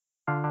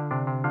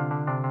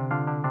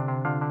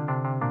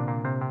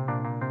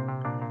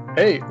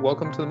Hey,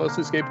 welcome to the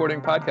Mostly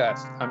Skateboarding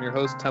Podcast. I'm your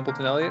host,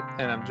 Templeton Elliott,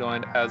 and I'm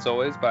joined, as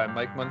always, by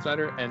Mike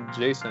Munsnyder and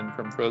Jason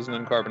from Frozen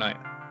and Carbonite.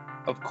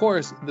 Of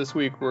course, this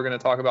week we're going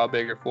to talk about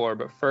Bigger 4,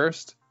 but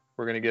first,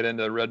 we're going to get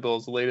into Red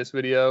Bull's latest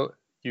video,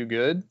 You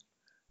Good?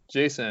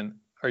 Jason,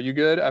 are you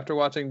good after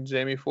watching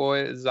Jamie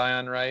Foy,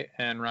 Zion Wright,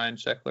 and Ryan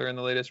Sheckler in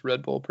the latest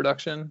Red Bull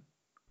production?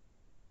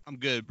 I'm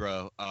good,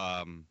 bro.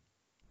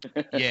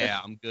 Yeah,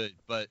 I'm good,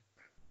 but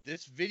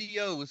this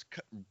video was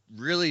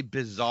really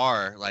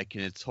bizarre, like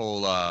in its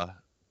whole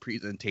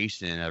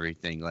presentation and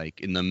everything.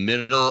 Like in the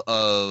middle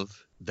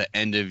of the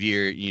end of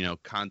year,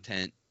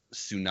 content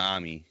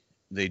tsunami,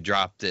 they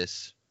dropped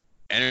this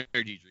energy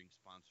drink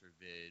sponsor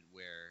vid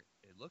where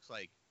it looks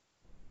like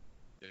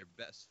their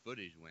best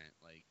footage went,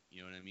 like,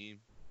 you know what I mean?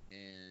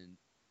 And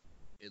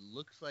it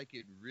looks like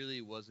it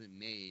really wasn't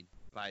made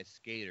by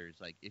skaters.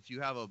 Like if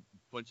you have a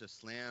bunch of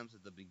slams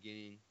at the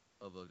beginning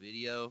of a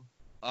video,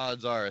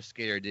 odds are a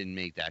skater didn't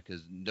make that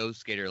because no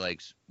skater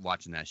likes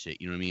watching that shit.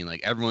 You know what I mean?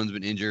 Like everyone's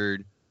been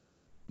injured.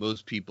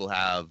 Most people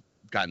have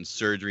gotten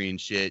surgery and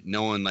shit.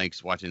 No one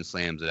likes watching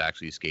slams that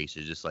actually skates.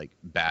 It's just like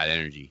bad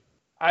energy.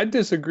 I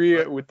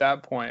disagree with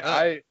that point.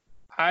 I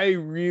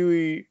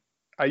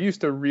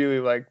used to really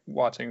like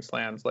watching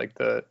slams. Like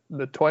the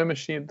Toy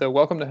Machine, the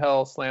Welcome to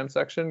Hell slam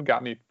section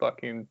got me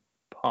fucking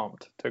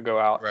pumped to go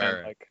out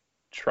and like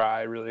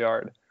try really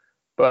hard.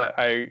 But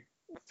I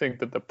think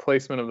that the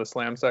placement of the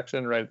slam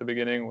section right at the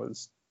beginning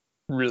was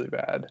really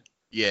bad.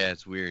 Yeah,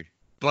 it's weird.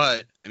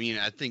 But I mean,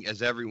 I think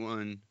as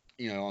everyone,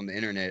 on the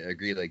internet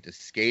agreed, like the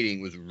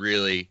skating was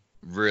really,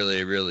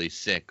 really, really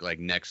sick, like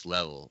next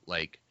level.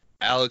 Like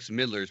Alex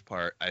Midler's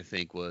part, I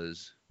think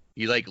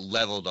he like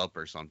leveled up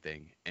or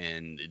something,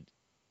 and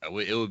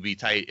it would be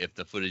tight if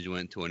the footage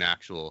went to an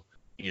actual,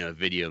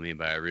 video made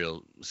by a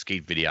real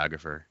skate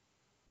videographer.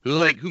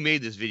 Who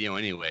made this video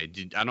anyway?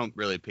 I don't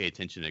really pay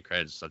attention to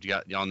credits and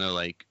stuff. Y'all know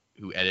like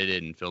who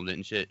edited and filmed it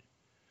and shit?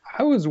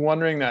 I was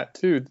wondering that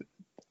too.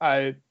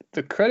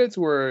 The credits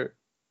were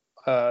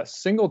a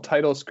single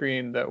title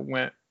screen that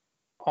went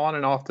on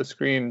and off the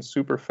screen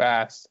super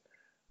fast,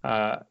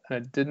 and I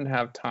didn't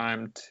have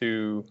time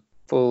to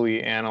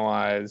fully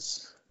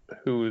analyze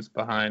who was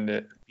behind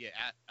it. Yeah,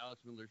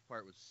 Alex Midler's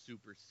part was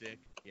super sick.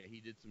 Yeah, he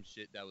did some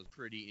shit that was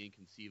pretty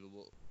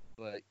inconceivable.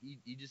 But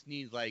he just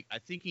needs I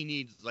think he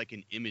needs like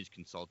an image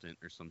consultant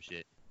or some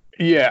shit.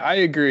 Yeah, I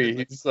agree.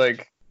 He's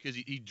like, because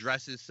he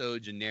dresses so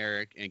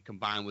generic, and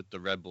combined with the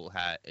Red Bull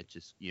hat, it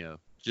just,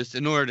 just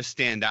in order to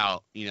stand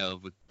out,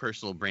 with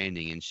personal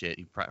branding and shit,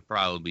 he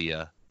probably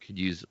could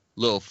use a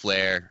little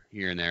flair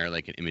here and there,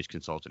 like an image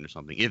consultant or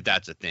something, if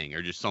that's a thing,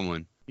 or just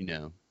someone,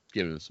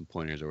 giving him some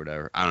pointers or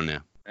whatever. I don't know.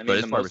 I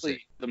mean,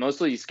 the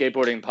mostly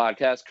skateboarding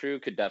podcast crew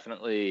could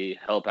definitely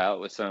help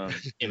out with some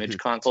image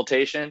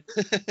consultation.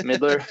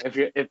 Midler,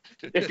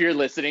 if you're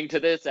listening to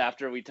this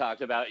after we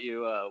talked about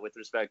you with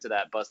respect to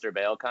that Buster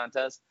Bale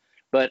contest,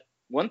 but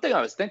one thing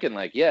I was thinking,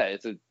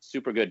 it's a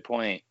super good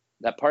point.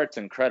 That part's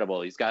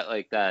incredible. He's got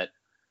like that,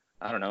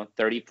 I don't know,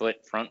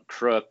 30-foot front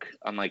crook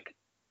on like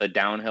a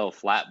downhill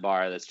flat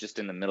bar that's just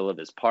in the middle of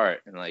his part,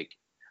 and like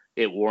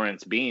it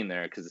warrants being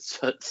there because it's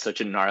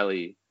such a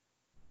gnarly,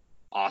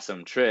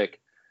 awesome trick.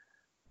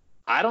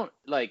 I don't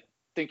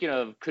thinking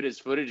of, could his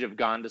footage have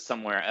gone to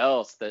somewhere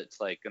else that's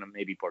like gonna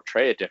maybe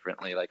portray it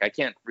differently? Like I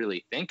can't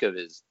really think of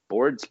his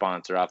board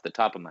sponsor off the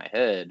top of my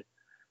head.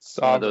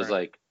 One of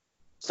those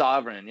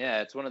Sovereign,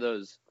 yeah, it's one of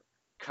those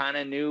kind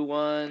of new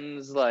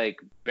ones like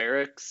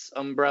Barracks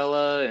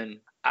umbrella, and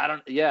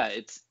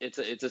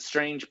it's a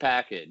strange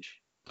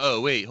package. Oh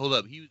wait, hold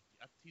up, he's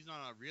not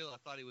on Reel. I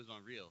thought he was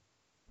on Reel.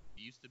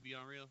 He used to be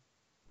on Reel.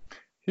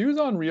 He was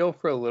on Reel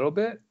for a little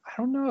bit. I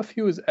don't know if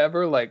he was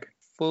ever like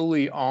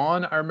fully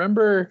on. I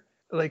remember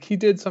like he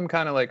did some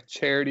kind of like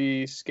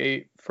charity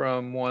skate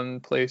from one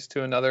place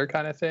to another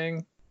kind of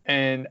thing,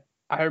 and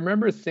I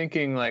remember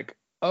thinking like,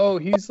 oh,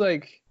 he's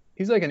like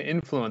an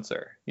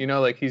influencer,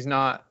 like he's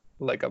not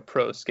like a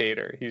pro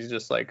skater. He's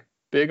just like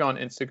big on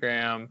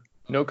Instagram.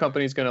 No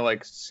company's gonna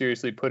like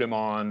seriously put him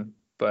on,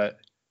 but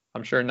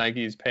I'm sure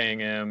Nike's paying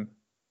him.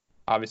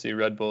 Obviously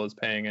Red Bull is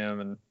paying him,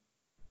 and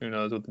who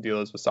knows what the deal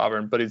is with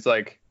Sovereign, but he's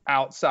like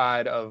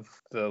outside of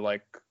the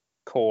like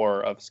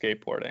core of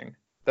skateboarding.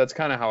 That's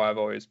kind of how I've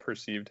always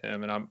perceived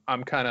him, and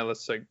I'm kind of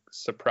like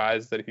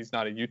surprised that he's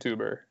not a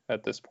YouTuber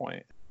at this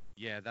point.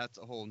 Yeah, that's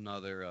a whole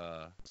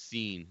nother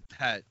scene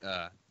that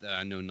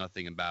I know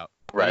nothing about.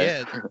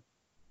 Right.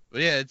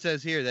 But yeah, it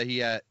says here that he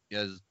has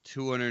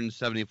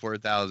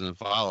 274,000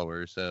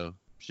 followers. So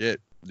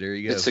shit, there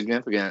you go. It's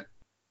significant.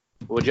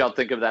 What'd y'all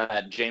think of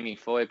that Jamie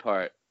Foy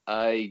part?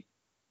 I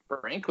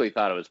frankly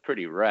thought it was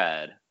pretty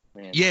rad.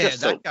 Man, yeah, that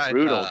so guy,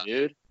 brutal,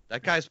 dude.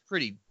 That guy's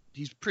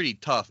he's pretty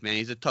tough, man.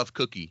 He's a tough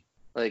cookie.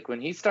 Like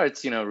when he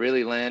starts,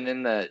 really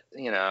landing that,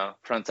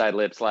 frontside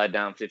lip slide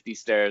down 50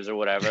 stairs or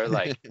whatever,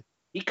 like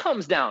he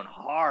comes down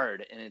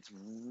hard, and it's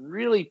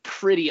really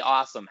pretty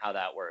awesome how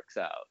that works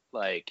out.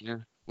 Like, yeah.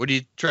 What are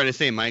you trying to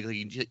say, Mike? Like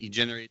he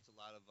generates a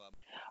lot of.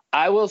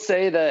 I will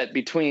say that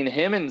between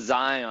him and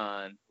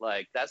Zion,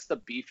 like that's the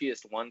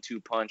beefiest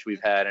 1-2 punch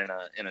we've had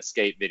in a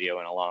skate video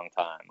in a long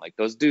time. Like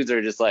those dudes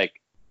are just like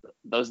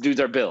those dudes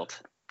are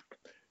built.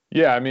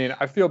 Yeah, I mean,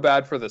 I feel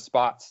bad for the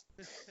spots.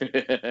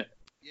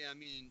 Yeah, I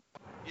mean,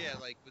 yeah,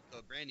 like with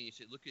the branding and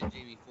shit. Look at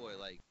Jamie Foy.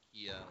 Like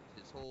he,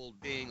 his whole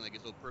thing, like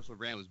his whole personal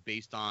brand was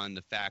based on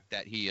the fact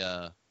that he,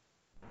 how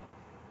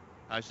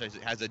should I say,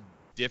 has a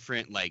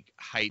different like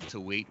height to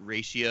weight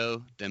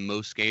ratio than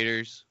most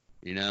skaters.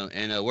 You know,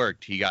 and it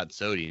worked. He got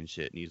SOTY and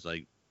shit, and he's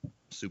like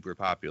super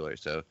popular.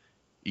 So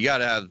you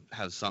gotta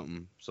have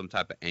some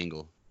type of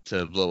angle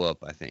to blow up,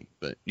 I think.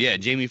 But yeah,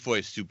 Jamie Foy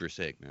is super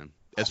sick, man.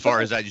 As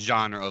far as that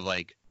genre of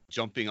like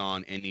jumping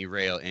on any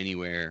rail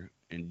anywhere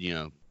and you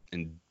know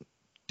and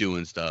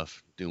doing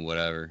stuff, doing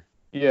whatever.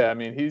 Yeah, I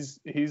mean,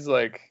 he's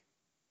like,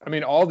 I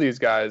mean, all these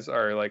guys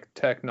are like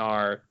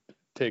Tech-Nar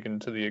taken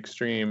to the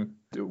extreme.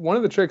 One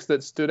of the tricks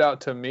that stood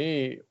out to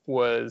me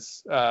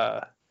was,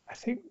 I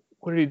think,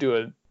 what did he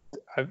do?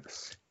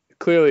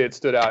 Clearly it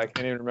stood out. I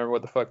can't even remember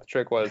what the fuck the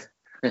trick was.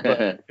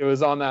 But it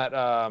was on that,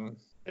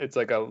 it's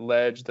like a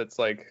ledge that's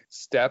like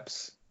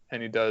steps,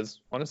 and he does,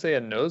 I want to say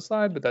a nose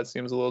slide, but that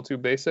seems a little too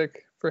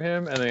basic for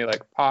him. And then he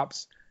like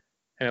pops,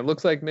 and it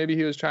looks like maybe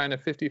he was trying to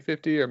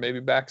 50-50 or maybe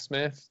back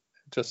Smith.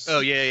 Just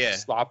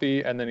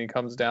sloppy, and then he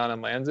comes down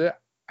and lands it.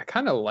 I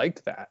kind of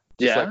liked that.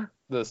 Just Yeah.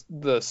 Like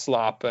the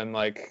slop and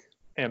like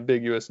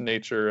ambiguous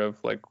nature of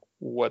like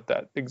what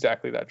that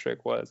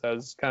trick was. I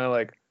was kind of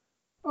like,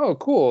 oh,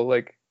 cool.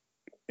 Like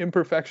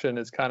imperfection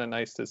is kind of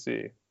nice to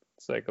see.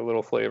 It's like a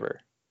little flavor.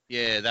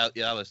 Yeah, that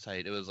was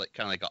tight. It was like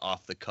kind of like an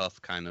off the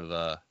cuff kind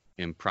of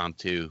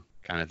impromptu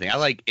kind of thing. I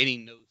like any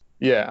nose.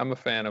 Yeah, I'm a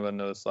fan of a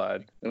nose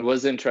slide. It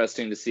was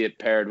interesting to see it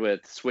paired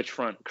with switch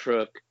front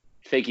crook,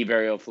 fakie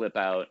varial flip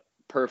out.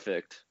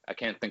 Perfect. I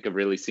can't think of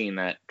really seeing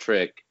that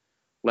trick,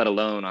 let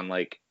alone on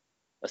like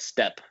a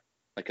step,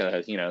 like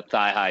a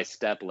thigh high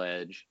step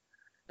ledge,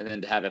 and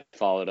then to have it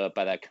followed up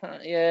by that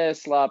kind of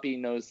sloppy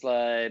nose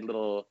slide,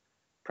 little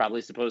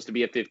probably supposed to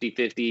be a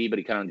 50-50, but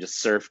he kind of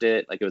just surfed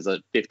it like it was a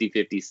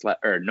 50-50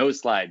 or nose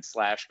slide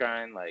slash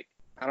grind. Like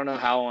I don't know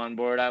how on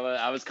board I was.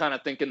 I was kind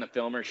of thinking the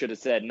filmer should have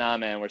said, "Nah,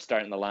 man, we're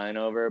starting the line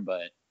over,"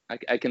 but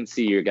I can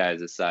see your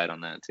guys' side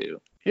on that too.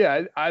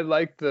 Yeah, I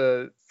like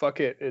the fuck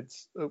it.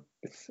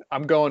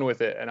 I'm going with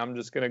it, and I'm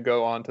just gonna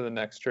go on to the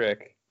next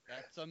trick.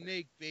 That's a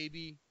make,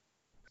 baby.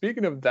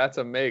 Speaking of that's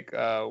a make,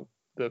 the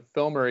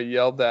filmer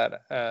yelled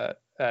at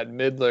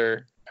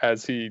Midler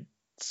as he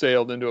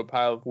sailed into a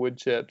pile of wood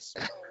chips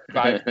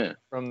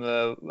from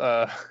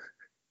the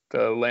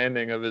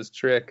landing of his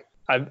trick.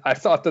 I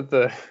thought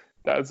that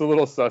was a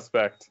little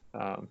suspect.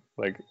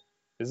 Like,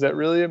 is that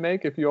really a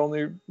make if you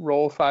only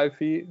roll 5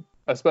 feet?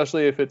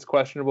 Especially if it's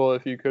questionable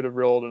if you could have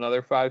rolled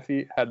another 5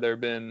 feet had there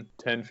been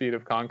 10 feet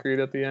of concrete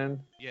at the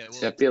end. Yeah,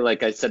 well, I feel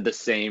like I said the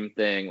same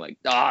thing. Like,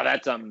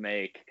 that's a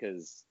make,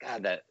 because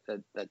God, that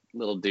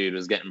little dude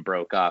was getting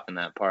broke off in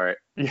that part.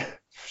 Yeah,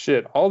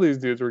 shit. All these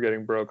dudes were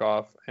getting broke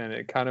off, and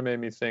it kind of made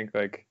me think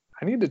like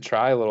I need to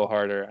try a little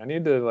harder. I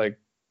need to like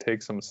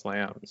take some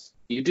slams.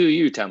 You do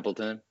you,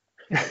 Templeton.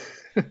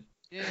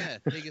 Yeah,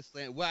 take a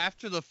slam. Well,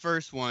 after the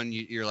first one,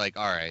 you're like,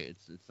 all right,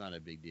 it's not a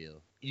big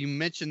deal. You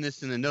mentioned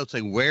this in the notes,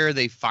 like where are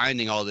they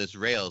finding all this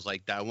rails?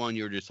 Like that one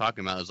you were just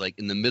talking about is like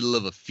in the middle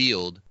of a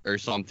field or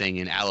something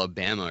in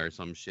Alabama or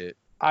some shit.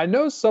 I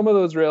know some of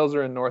those rails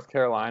are in North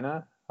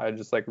Carolina. I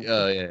just like,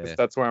 yeah.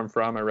 That's where I'm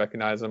from. I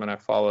recognize them, and I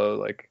follow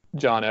like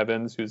John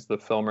Evans, who's the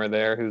filmer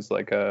there, who's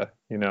like a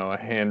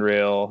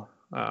handrail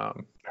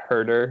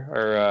herder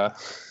or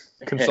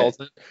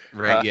consultant.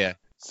 Right. Yeah.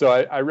 So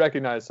I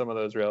recognize some of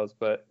those rails,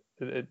 but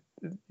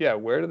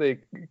where do they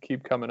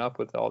keep coming up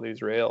with all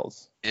these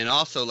rails? And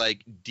also,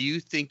 like, do you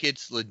think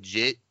it's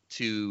legit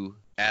to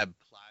add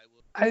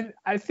plywood?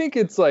 I think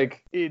it's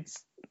legit.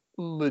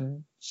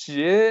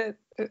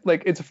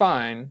 Like, it's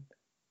fine,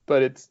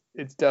 but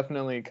it's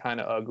definitely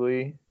kind of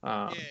ugly.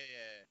 Yeah.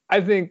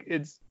 I think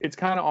it's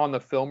kind of on the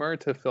filmer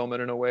to film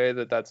it in a way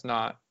that's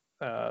not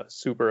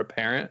super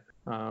apparent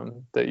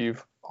that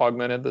you've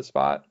augmented the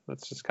spot.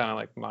 That's just kind of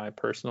like my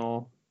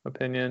personal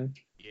opinion.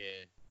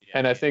 Yeah.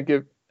 And I think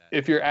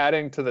if you're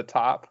adding to the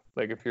top,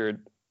 like if you're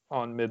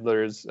on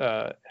Midler's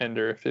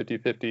ender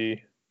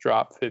 50-50,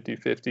 drop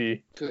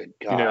 50-50. Good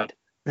God.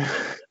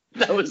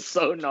 That was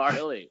so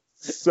gnarly.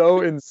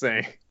 So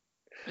insane.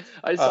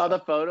 I saw the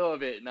photo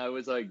of it and I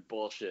was like,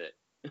 bullshit.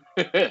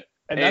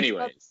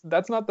 Anyways.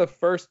 That's not the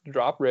first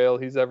drop rail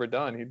he's ever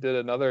done. He did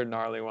another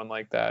gnarly one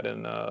like that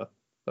in a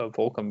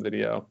Volcom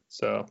video.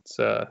 So it's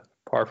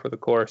par for the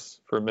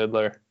course for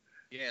Midler.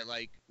 Yeah,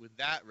 like with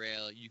that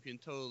rail, you can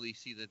totally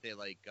see that they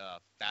like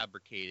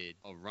fabricated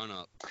a run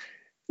up.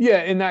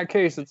 Yeah, in that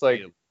case, it's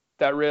like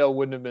that rail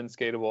wouldn't have been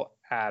skatable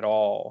at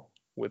all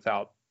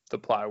without the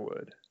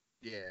plywood.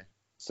 Yeah.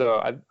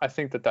 So I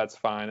think that's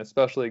fine,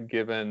 especially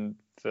given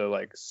the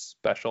like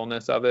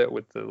specialness of it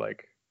with the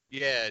like.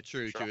 Yeah,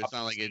 true. It's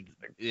not like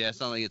it's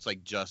not like it's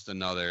like just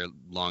another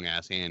long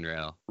ass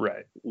handrail.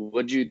 Right.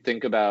 What'd you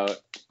think about?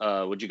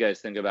 What'd you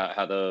guys think about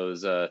how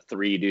those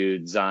 3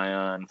 dudes,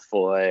 Zion,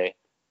 Foy,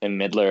 and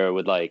Midler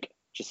would like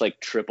just like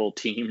triple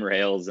team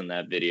rails in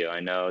that video. I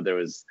know there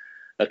was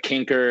a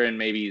kinker and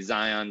maybe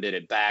Zion did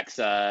it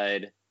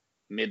backside.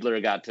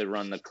 Midler got to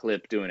run the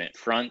clip doing it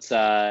front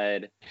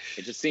side.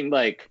 It just seemed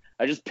like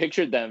I just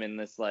pictured them in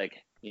this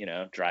like, you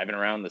know, driving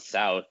around the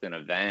South in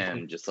a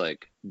van, just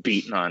like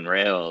beating on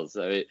rails.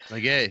 Like,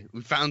 hey,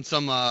 we found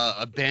some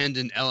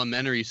abandoned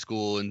elementary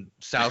school in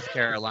South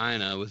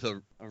Carolina with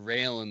a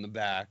rail in the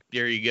back.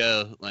 There you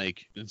go.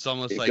 Like, it's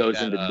almost like goes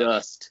that, into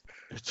dust.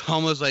 It's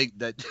almost like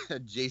that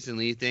Jason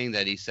Lee thing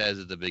that he says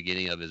at the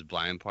beginning of his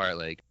blind part,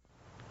 like,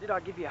 dude, I'll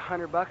give you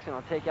 $100 and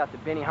I'll take out the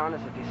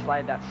Benihana's if you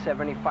slide that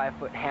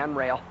 75-foot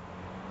handrail.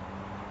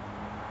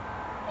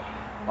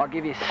 I'll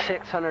give you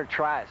 600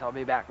 tries. I'll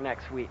be back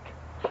next week.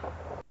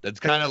 That's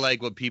kind of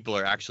like what people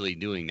are actually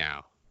doing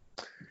now.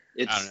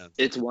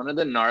 It's one of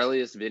the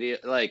gnarliest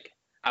videos. Like,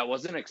 I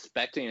wasn't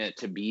expecting it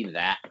to be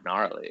that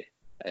gnarly.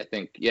 I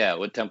think, yeah,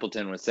 what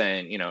Templeton was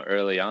saying, you know,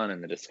 early on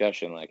in the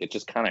discussion, like it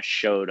just kind of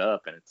showed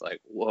up and it's like,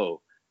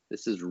 whoa,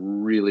 this is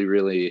really,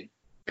 really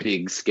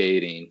big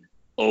skating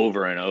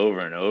over and over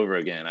and over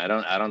again. I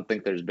don't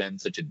think there's been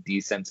such a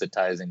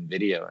desensitizing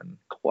video in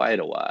quite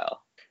a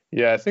while.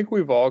 Yeah, I think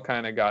we've all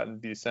kind of gotten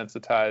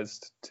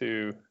desensitized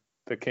to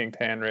the kinked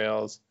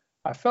handrails.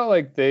 I felt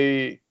like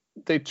they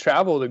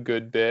traveled a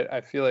good bit.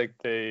 I feel like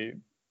they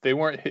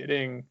weren't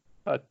hitting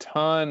a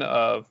ton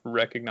of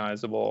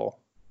recognizable,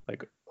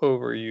 like,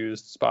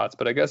 overused spots.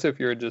 But I guess if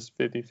you're just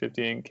 50-50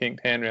 in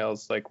kinked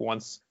handrails, like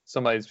once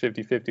somebody's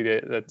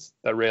 50-50,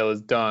 that rail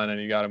is done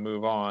and you got to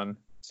move on.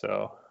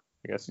 So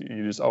I guess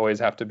you just always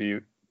have to be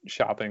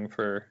shopping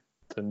for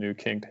the new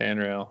kinked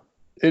handrail.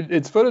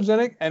 It's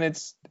photogenic and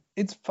it's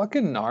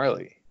fucking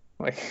gnarly.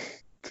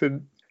 Like,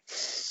 to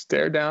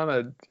stare down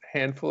a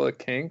handful of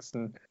kinks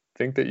and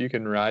think that you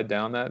can ride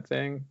down that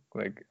thing,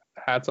 like,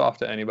 hats off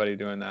to anybody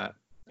doing that.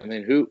 I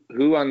mean,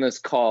 who on this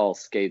call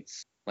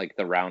skates like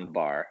the round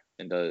bar?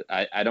 And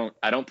I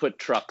don't put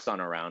trucks on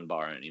a round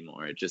bar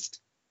anymore. It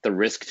just, the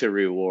risk to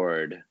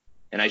reward.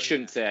 And I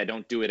shouldn't say I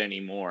don't do it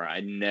anymore.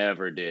 I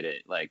never did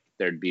it. Like,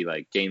 there'd be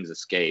like games of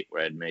skate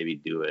where I'd maybe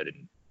do it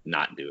and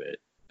not do it.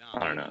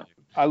 I don't know.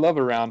 I love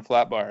a round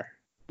flat bar.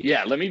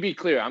 Yeah, let me be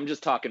clear. I'm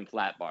just talking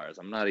flat bars.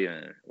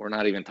 We're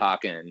not even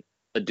talking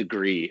a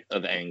degree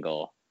of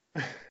angle.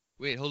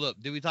 Wait, hold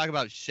up. Did we talk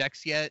about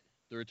Shex yet?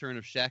 The return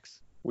of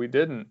Shex? We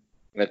didn't.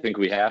 I think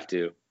we have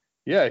to.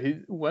 Yeah,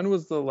 when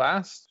was the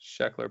last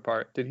Sheckler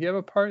part? Did he have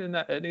a part in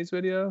that Edney's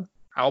video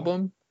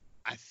album?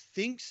 I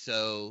think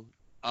so.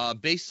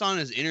 Based on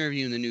his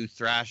interview in the new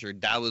Thrasher,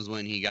 that was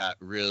when he got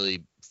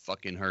really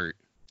fucking hurt.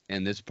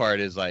 And this part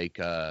is like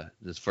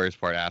this first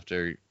part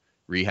after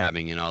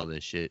rehabbing and all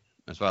this shit.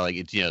 That's why, like,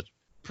 it's, you know, it's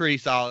pretty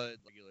solid,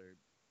 regular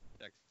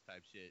sex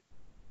type shit.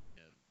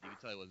 You know, you can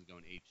tell he wasn't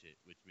going ape shit,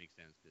 which makes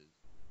sense because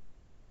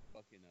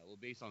fucking well,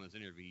 based on this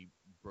interview, he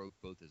broke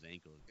both his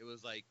ankles. It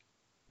was like,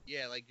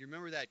 yeah, like, you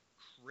remember that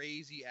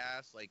crazy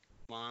ass, like,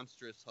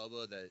 monstrous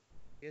hubba that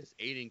I guess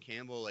Aiden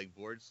Campbell, like,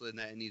 board slid in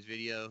that in these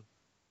video.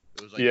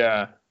 It was like,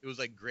 yeah, it was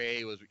like gray.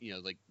 It was, you know,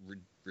 like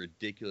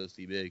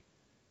ridiculously big.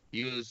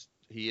 He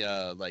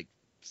like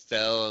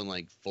fell and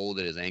like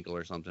folded his ankle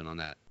or something on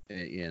that.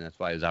 Yeah, and that's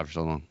why he was out for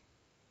so long.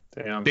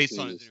 Damn. Based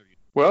on his interview.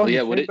 Well,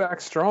 yeah, he came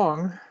back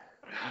strong.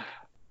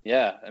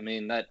 Yeah, I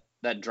mean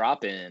that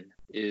drop in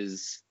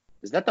is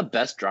that the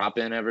best drop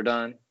in ever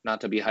done? Not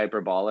to be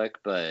hyperbolic,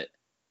 but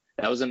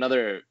that was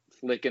another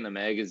flick in the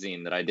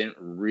magazine that I didn't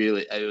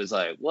really. It was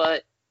like,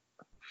 what?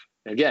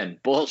 Again,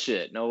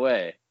 bullshit. No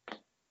way.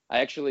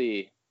 I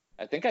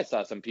think I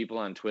saw some people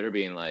on Twitter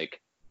being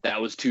like,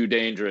 that was too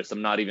dangerous.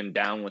 I'm not even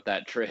down with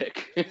that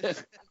trick.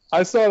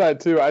 I saw that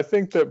too. I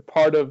think that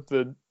part of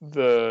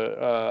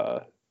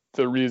the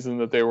reason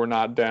that they were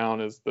not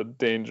down is the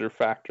danger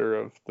factor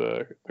of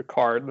the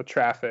car, the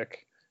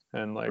traffic,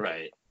 and like,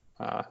 right.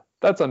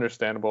 That's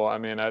understandable. I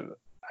mean,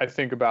 I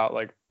think about,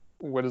 like,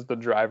 what is the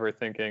driver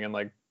thinking, and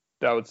like,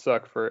 that would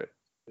suck for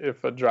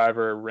if a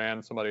driver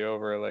ran somebody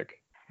over, like,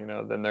 you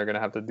know, then they're gonna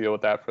have to deal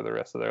with that for the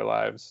rest of their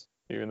lives,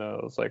 even though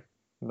it was like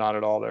not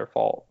at all their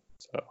fault.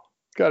 So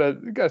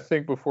gotta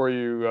think before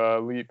you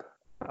leap.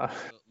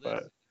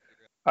 But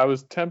I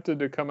was tempted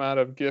to come out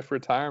of GIF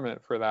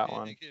retirement for that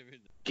one.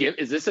 GIF,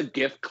 is this a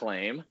GIF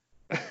claim?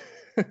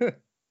 Does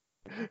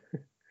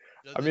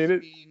I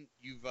mean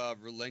you've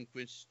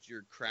relinquished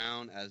your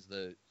crown as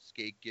the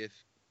skate GIF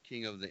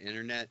king of the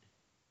internet?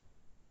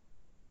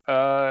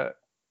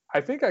 I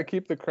think I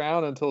keep the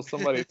crown until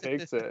somebody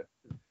takes it.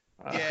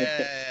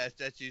 Yeah,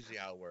 that's usually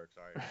how it works.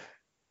 All right.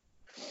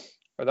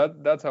 Or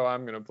that's how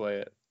I'm gonna play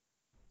it.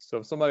 So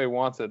if somebody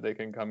wants it, they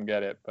can come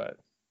get it. But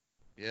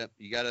yep,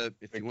 you gotta,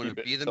 if you want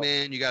to be the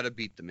man, you gotta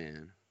beat the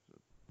man.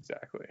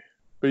 Exactly.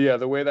 But yeah,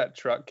 the way that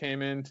truck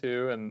came in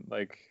too, and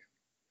like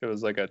it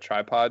was like a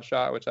tripod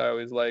shot, which I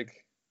always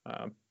like.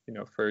 You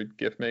know, for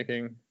GIF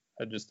making,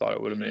 I just thought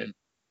it would have made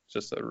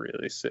just a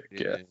really sick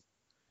GIF.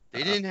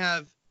 They didn't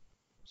have.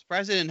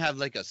 Surprised they didn't have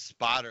like a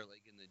spotter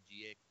like in the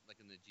GX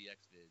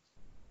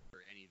vids or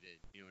any vid.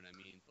 You know what I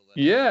mean?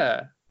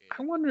 Yeah.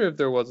 I wonder if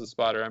there was a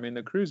spotter. I mean,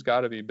 the crew's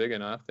got to be big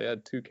enough. They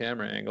had 2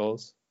 camera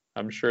angles.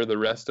 I'm sure the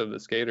rest of the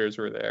skaters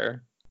were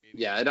there.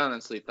 Yeah, I'd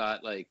honestly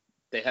thought like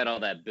they had all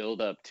that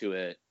build up to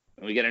it,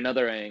 and we get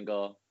another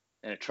angle,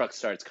 and a truck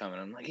starts coming.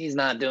 I'm like, he's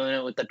not doing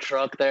it with the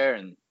truck there,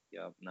 and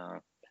no,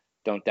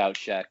 don't doubt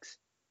Shex.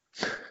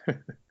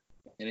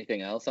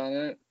 Anything else on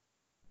it?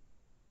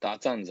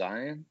 Thoughts on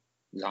Zion?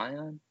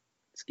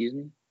 Excuse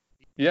me.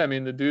 Yeah, I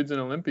mean the dude's an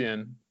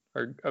Olympian,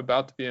 or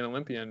about to be an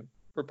Olympian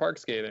for park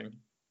skating,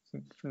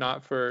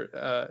 not for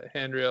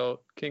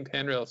kinked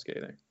handrail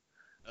skating.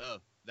 Oh,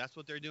 that's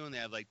what they're doing. They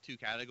have like two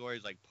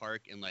categories, like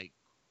park and like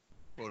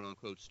quote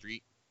unquote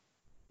street.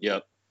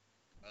 Yep.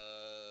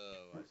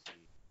 Oh, I see.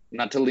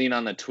 Not to lean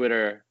on the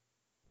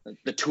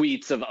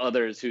tweets of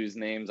others whose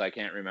names I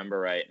can't remember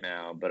right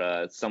now,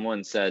 but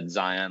someone said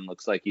Zion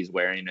looks like he's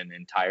wearing an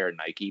entire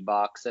Nike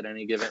box at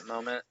any given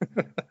moment.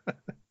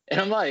 And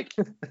I'm like,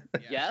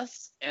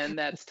 yes, and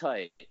that's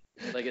tight.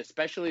 Like,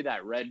 especially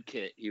that red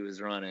kit he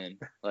was running,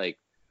 like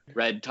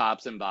red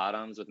tops and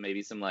bottoms with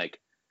maybe some like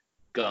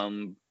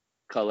gum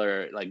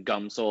color, like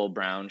gum sole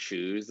brown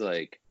shoes.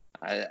 Like,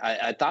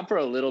 I thought for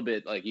a little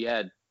bit like he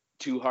had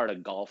Too Hard a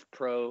Golf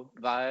Pro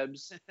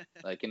vibes,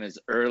 like in his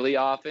early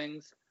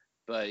offings.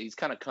 But he's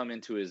kind of come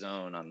into his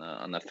own on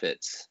the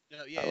fits.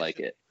 No, yeah, I like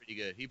it. Pretty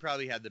good. He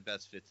probably had the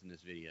best fits in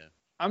this video.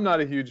 I'm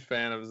not a huge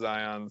fan of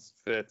Zion's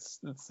fits.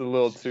 It's a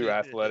little too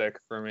athletic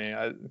for me.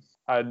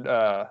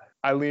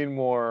 I lean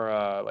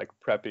more like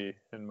preppy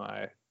in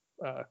my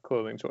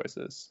clothing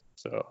choices.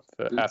 So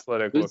the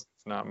athletic look is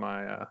not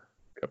my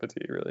cup of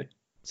tea, really.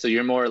 So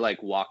you're more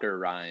like Walker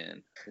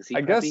Ryan. Is he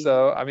I preppy? guess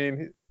so. I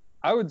mean,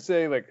 I would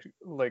say like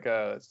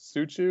a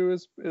Suchu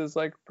is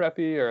like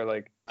preppy, or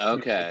like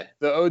okay.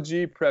 The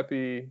OG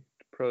preppy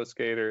pro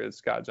skater is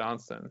Scott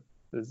Johnston.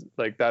 Is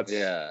like that's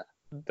the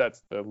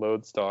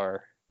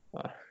Lodestar.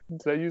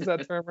 Did I use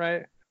that term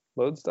right?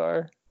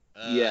 Lodestar?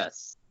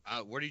 Yes.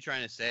 What are you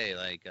trying to say?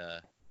 Like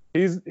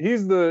he's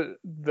the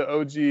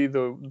OG,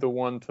 the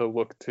one to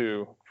look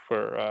to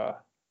for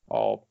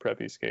all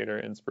preppy skater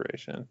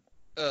inspiration.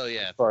 Oh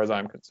yeah. As far as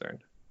I'm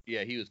concerned.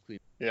 Yeah, he was clean.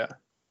 Yeah.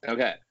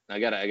 Okay. I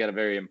got a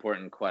very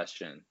important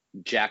question.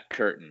 Jack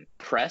Curtin,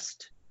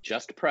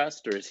 just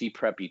pressed, or is he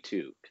preppy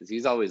too? Because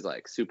he's always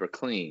like super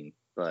clean,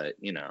 but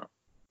he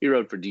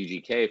rode for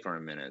DGK for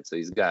a minute, so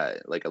he's got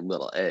like a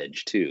little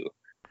edge too.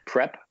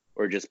 Prep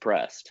or just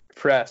pressed?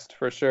 Pressed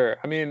for sure.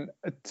 I mean,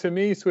 to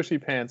me,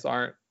 swishy pants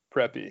aren't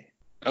preppy.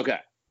 Okay,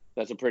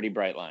 that's a pretty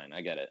bright line.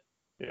 I get it.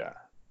 Yeah.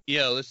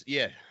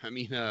 I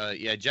mean,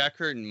 Jack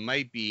Curtin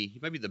might be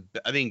the.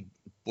 I think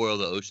Boyle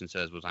the Ocean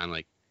says was I'm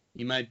like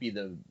he might be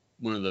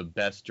one of the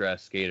best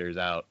dressed skaters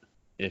out,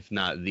 if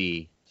not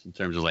the, in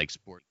terms of like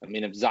sport. I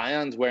mean, if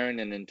Zion's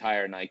wearing an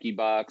entire Nike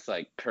box,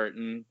 like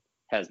Curtin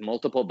has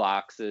multiple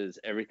boxes,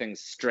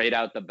 everything's straight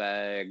out the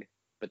bag,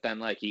 but then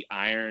like he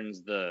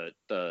irons the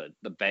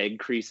bag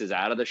creases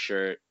out of the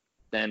shirt,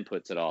 then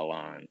puts it all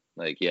on.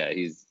 Like, yeah,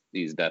 he's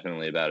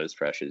definitely about as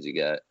fresh as you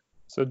get.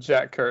 So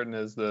Jack Curtin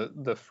is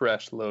the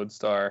fresh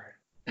Lodestar.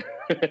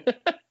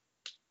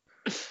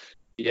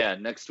 Yeah,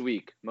 next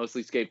week,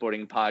 Mostly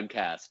Skateboarding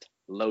Podcast,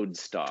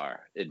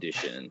 Lodestar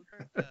edition.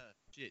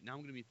 Shit, now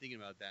I'm gonna be thinking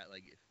about that.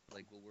 Like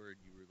what word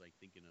you were like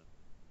thinking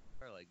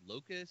of? Or like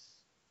locus,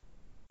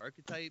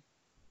 archetype.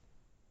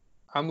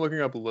 I'm looking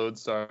up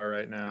Lodestar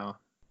right now.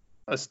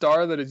 A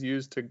star that is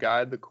used to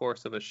guide the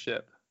course of a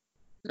ship.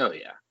 Oh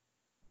yeah.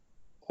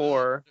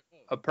 Or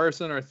a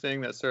person or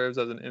thing that serves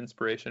as an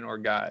inspiration or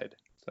guide.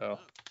 So,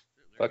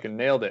 fucking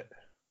nailed it.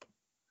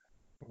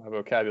 My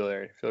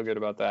vocabulary. Feel good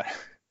about that.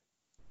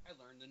 I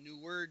learned a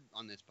new word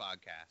on this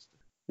podcast.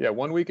 Yeah,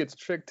 1 week it's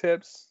trick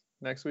tips.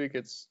 Next week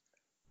it's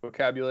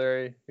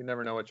vocabulary. You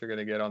never know what you're going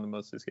to get on the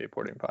Mostly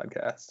Skateboarding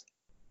podcast.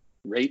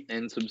 Rate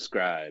and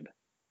subscribe.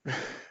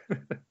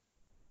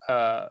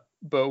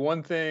 But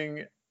one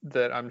thing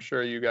that I'm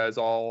sure you guys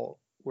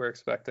all were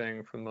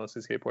expecting from the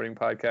Mostly Skateboarding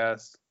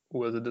podcast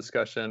was a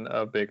discussion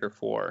of Baker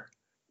 4.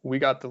 We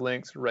got the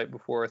links right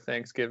before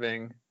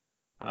Thanksgiving.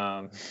 We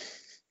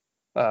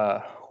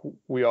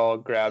all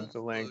grabbed the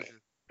link.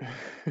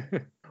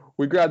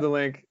 We grabbed the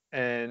link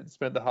and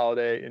spent the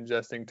holiday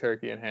ingesting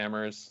turkey and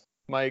hammers.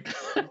 Mike,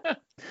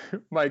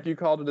 you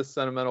called it a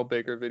sentimental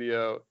Baker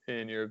video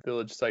in your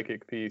Village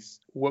Psychic piece.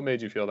 What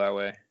made you feel that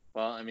way?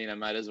 Well, I mean, I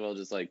might as well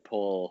just like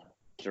pull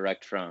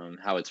direct from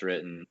how it's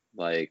written.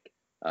 Like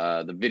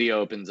the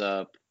video opens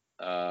up,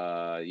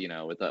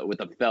 with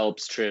a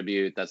Phelps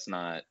tribute. That's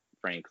not,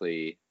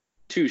 frankly,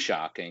 too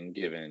shocking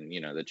given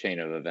the chain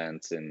of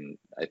events, and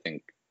I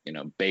think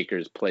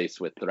Baker's place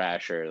with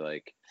Thrasher,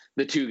 like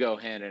the two go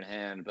hand in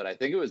hand. But I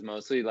think it was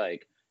mostly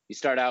like you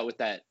start out with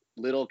that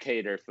little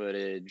Cater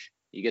footage,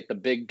 you get the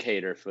big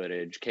Cater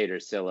footage, Cater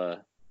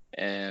Scylla,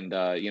 and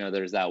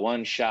there's that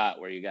one shot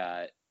where you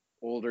got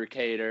older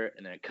Cater,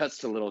 and then it cuts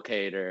to little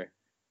Cater,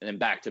 and then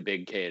back to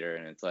big Cater,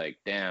 and it's like,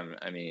 damn.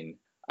 I mean,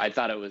 I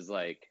thought it was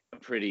like a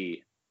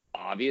pretty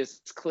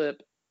obvious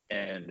clip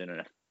and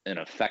an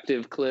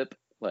effective clip,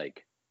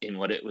 like in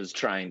what it was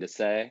trying to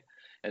say.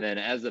 And then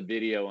as the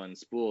video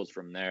unspools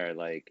from there,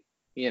 like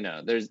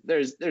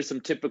there's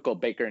some typical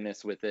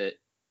Bakerness with it,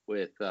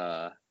 with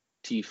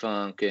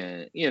T-Funk,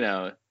 and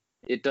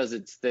it does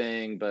its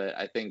thing, but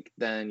I think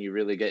then you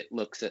really get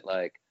looks at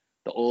like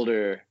the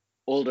older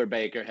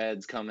Baker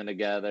heads coming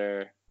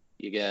together.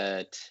 You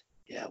get,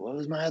 yeah, what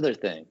was my other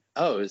thing?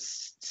 Oh, it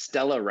was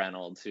Stella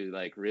Reynolds who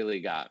like really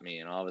got me,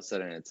 and all of a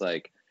sudden it's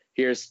like,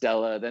 here's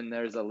Stella, then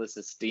there's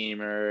Alyssa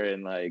Steamer,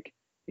 and like,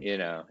 you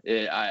know,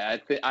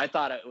 I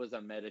thought it was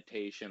a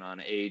meditation on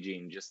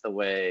aging, just the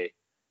way,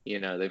 you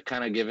know, they've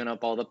kind of given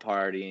up all the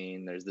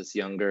partying. There's this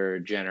younger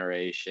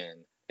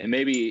generation, and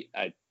maybe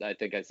I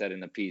think I said in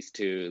the piece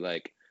too,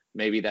 like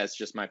maybe that's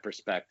just my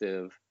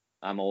perspective.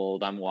 I'm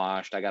old, I'm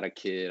washed, I got a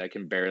kid, I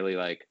can barely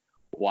like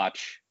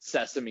watch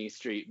Sesame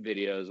Street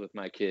videos with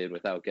my kid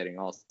without getting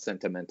all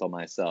sentimental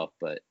myself.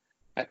 But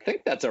I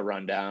think that's a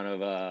rundown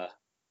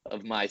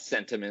of my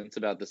sentiments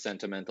about the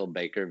Sentimental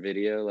Baker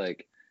video.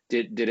 Like,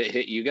 did it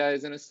hit you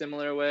guys in a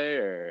similar way,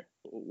 or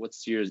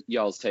what's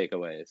y'all's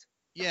takeaways?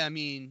 Yeah, I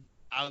mean,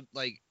 I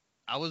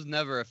was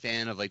never a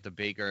fan of like the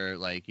Baker,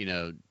 like, you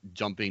know,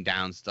 jumping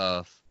down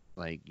stuff,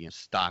 like, you know,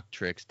 stock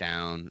tricks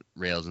down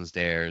rails and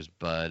stairs.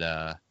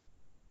 But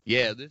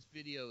yeah, this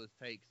video was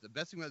tight. The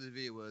best thing about this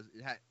video was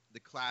it had the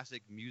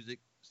classic music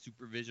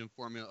supervision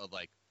formula of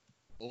like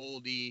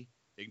oldie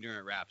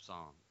ignorant rap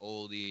song,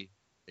 oldie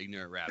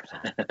ignorant rap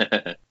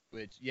song.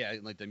 Which, yeah,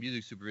 like the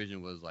music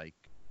supervision was like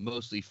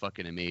mostly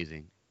fucking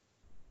amazing,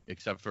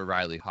 except for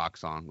Riley Hawk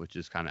song, which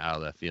is kind of out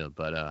of left field.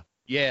 But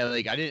yeah,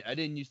 like I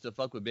didn't used to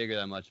fuck with Baker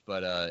that much,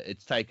 but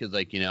it's tight because,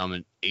 like, you know, I'm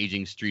an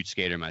aging street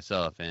skater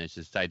myself, and it's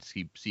just tight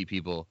to see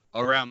people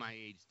around my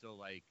age still,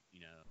 like, you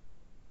know,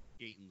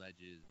 skating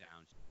ledges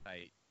down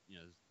tight, you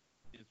know,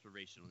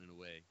 inspirational in a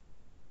way,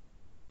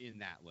 in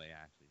that way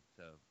actually.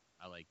 So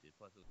I liked it.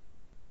 Plus,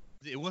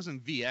 it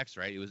wasn't VX,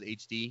 right? It was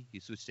HD.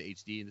 You switched to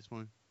HD in this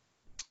one.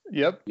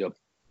 Yep.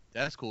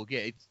 That's cool.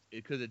 Yeah,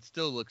 because it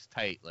still looks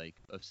tight. Like,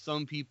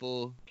 some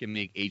people can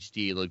make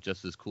HD look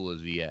just as cool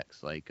as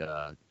VX, like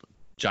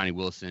Johnny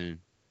Wilson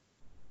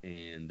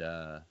and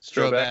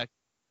Strobeck.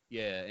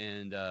 Yeah,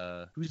 and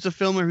who's the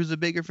filmer? Who's the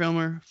Baker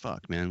filmer?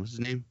 Fuck, man, what's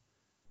his name?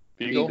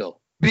 Beagle.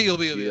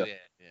 Yeah.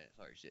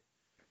 Sorry, shit.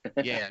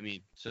 Yeah, I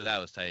mean, so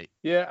that was tight.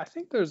 Yeah, I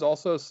think there's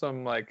also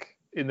some, like,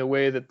 in the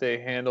way that they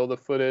handle the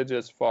footage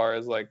as far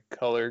as like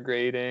color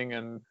grading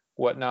and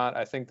whatnot,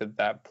 I think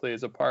that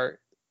plays a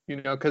part, you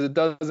know, because it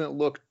doesn't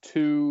look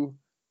too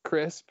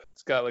crisp.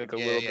 It's got like a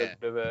little bit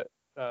of it,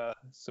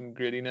 some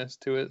grittiness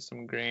to it,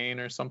 some grain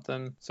or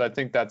something. So I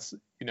think that's,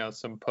 you know,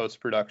 some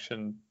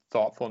post-production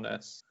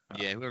thoughtfulness.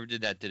 Yeah, whoever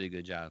did that did a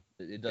good job.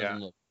 It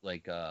doesn't look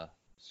like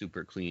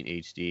super clean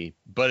HD,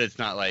 but it's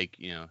not like,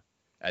 you know,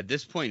 at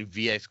this point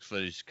VX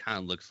footage kind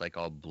of looks like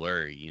all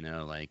blurry, you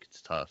know, like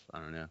it's tough. I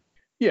don't know.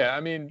 Yeah,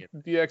 I mean,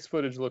 VX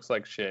footage looks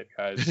like shit,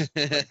 guys.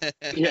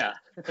 Yeah.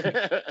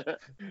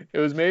 It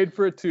was made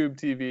for a tube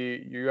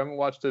TV. You haven't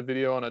watched a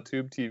video on a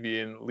tube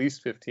TV in at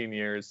least 15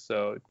 years,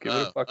 so give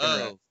it a fucking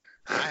rest.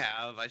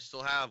 I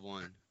still have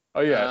one.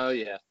 Oh, yeah. Oh,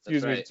 yeah.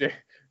 Excuse me.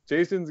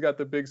 Jason's got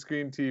the big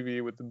screen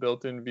TV with the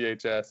built-in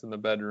VHS in the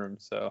bedroom,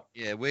 so.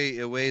 Yeah,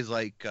 it weighs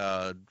like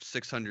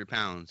 600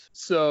 pounds.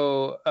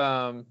 So,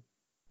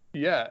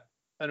 yeah,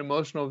 an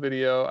emotional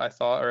video, I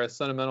thought, or a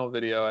sentimental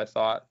video, I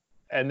thought.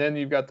 And then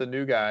you've got the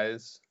new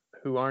guys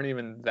who aren't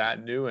even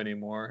that new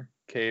anymore.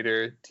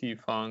 Cater,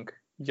 T-Funk,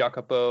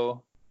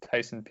 Jacopo,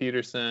 Tyson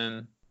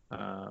Peterson,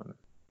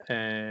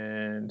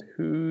 and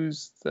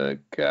who's the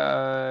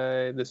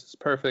guy? This is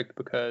perfect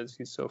because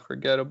he's so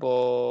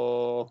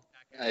forgettable.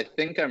 I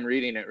think I'm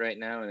reading it right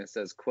now, and it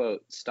says,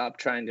 quote, "Stop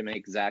trying to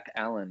make Zach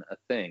Allen a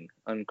thing,"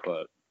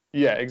 unquote.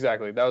 Yeah,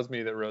 exactly. That was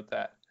me that wrote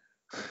that.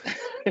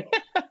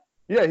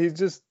 Yeah, he's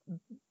just,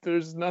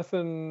 there's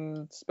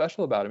nothing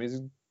special about him. He's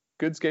a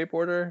good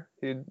skateboarder.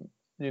 He'd,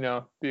 you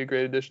know, be a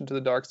great addition to the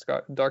Dark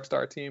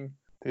Star team.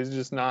 He's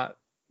just not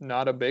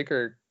a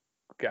Baker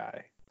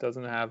guy.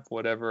 Doesn't have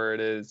whatever it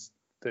is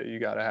that you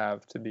got to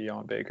have to be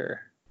on Baker.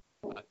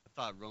 I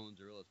thought Roman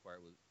Zarilla's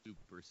part was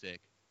super sick.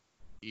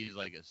 He's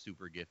like a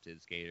super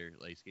gifted skater.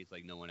 Like, skates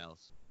like no one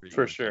else.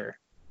 For sure.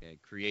 Yeah,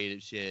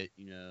 creative shit,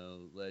 you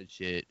know,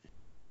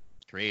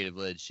 creative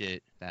lead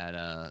shit.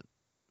 That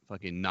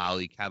fucking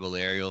nollie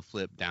Caballero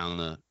flip down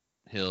the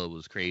hill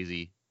was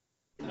crazy.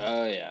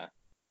 Oh, yeah.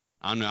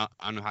 I don't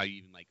know how you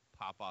even like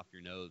pop off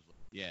your nose.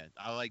 Yeah,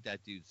 I like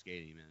that dude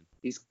skating, man.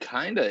 He's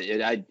kind of,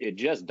 it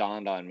just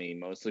dawned on me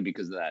mostly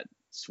because of that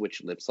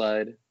switch lip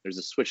slide. There's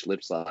a switch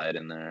lip slide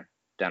in there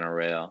down a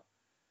rail.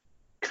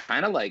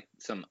 Kind of like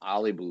some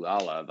Ali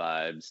Boulala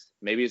vibes.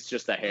 Maybe it's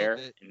just the hair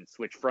and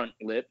switch front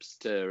lips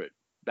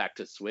back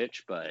to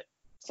switch, but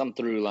some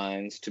through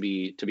lines to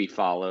be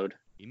followed.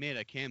 He made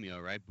a cameo,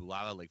 right?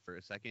 Boulala, like, for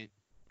a second.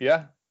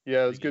 Yeah, it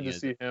was good to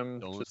see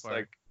him, just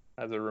like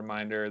as a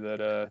reminder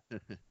that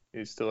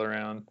he's still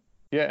around.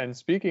 Yeah, and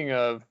speaking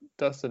of,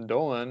 Dustin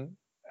Dolan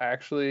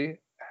actually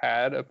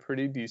had a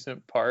pretty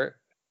decent part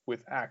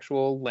with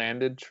actual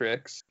landed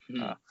tricks.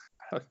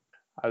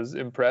 I was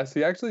impressed.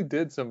 He actually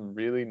did some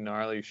really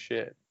gnarly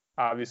shit.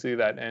 Obviously,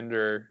 that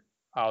ender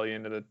ollie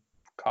into the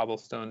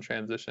cobblestone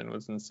transition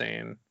was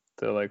insane.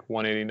 The like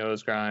 180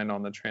 nose grind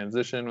on the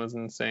transition was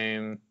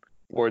insane.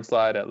 Board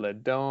slide at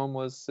Lead Dome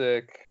was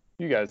sick.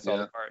 You guys saw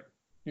the part.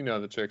 You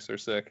know the tricks are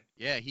sick.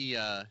 Yeah, he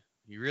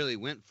really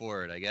went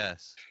for it, I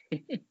guess.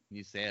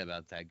 You say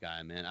about that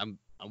guy, man.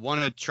 I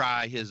want to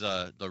try his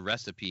the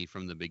recipe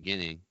from the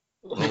beginning.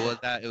 What was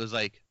that? It was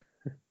like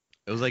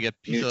a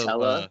piece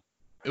Nutella? of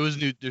there's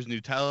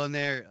Nutella in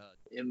there.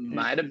 It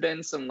might have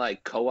been some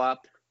like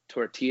co-op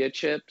tortilla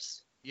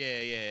chips.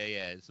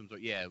 Yeah. Some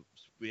sort. Yeah.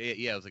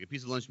 It was like a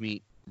piece of lunch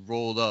meat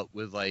rolled up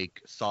with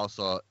like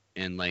salsa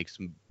and like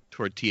some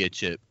tortilla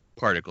chip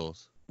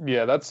particles.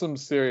 Yeah, that's some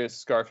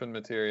serious scarfing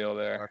material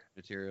there.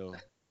 Material.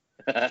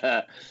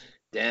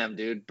 Damn,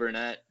 dude,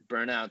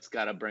 Burnout's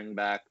got to bring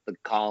back the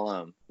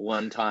column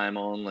one time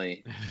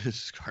only.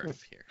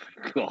 Scarf here.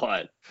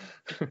 God,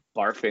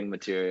 barfing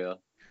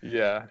material.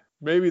 Yeah,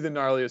 maybe the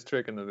gnarliest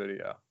trick in the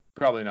video.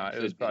 Probably not.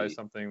 It was Could probably be.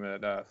 something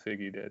that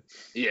Figgy did,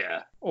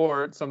 Yeah.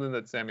 or something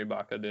that Sammy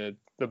Baca did.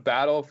 The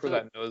battle for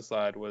that nose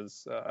slide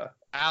was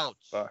Ouch.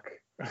 fuck.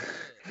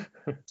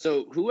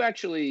 So who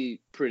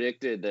actually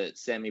predicted that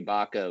Sammy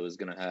Baca was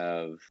gonna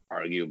have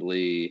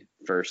arguably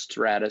first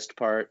raddest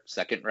part,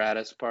 second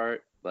raddest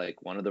part,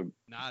 like one of the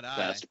Not I.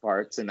 best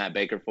parts in that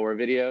Baker 4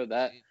 video?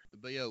 That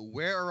But yo,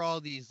 where are all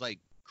these like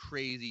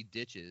crazy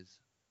ditches?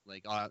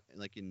 Like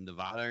in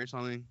Nevada or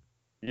something?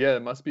 Yeah,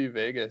 it must be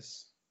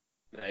Vegas.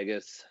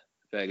 Vegas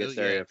Yeah,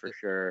 area for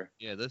sure.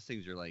 Yeah, those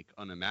things are like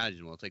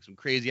unimaginable. It's like some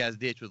crazy ass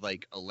ditch with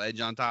like a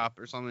ledge on top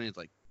or something. It's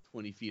like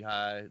 20 feet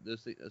high.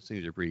 Those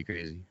things are pretty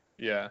crazy.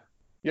 Yeah.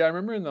 Yeah, I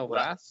remember in the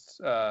last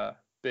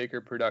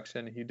Baker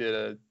production, he did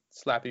a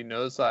slappy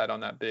nose slide on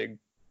that big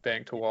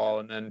bank to wall,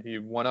 and then he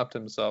one-upped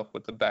himself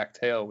with the back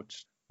tail,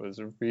 which was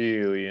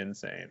really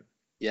insane.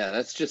 Yeah,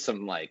 that's just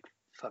some like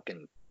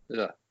fucking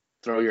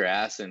throw your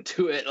ass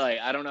into it. Like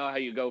I don't know how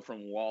you go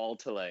from wall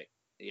to like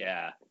he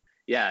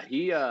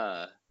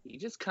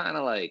just kind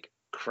of like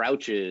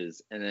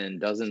crouches and then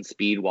doesn't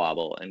speed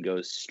wobble and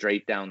goes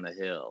straight down the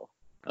hill.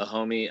 A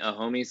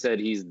homie said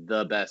he's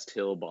the best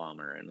hill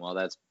bomber, and while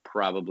that's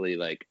probably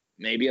like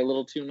maybe a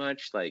little too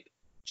much, like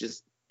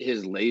just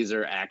his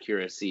laser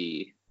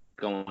accuracy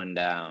going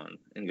down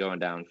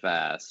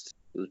fast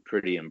was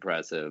pretty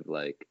impressive.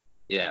 Like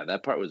yeah,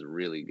 that part was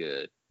really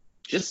good.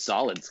 Just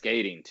solid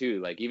skating too.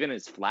 Like even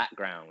his flat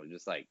ground was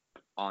just like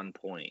on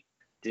point.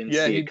 Didn't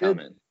see it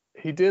coming.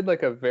 He did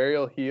like a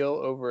varial heel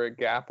over a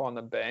gap on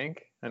the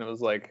bank, and it was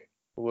like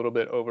a little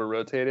bit over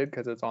rotated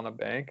because it's on a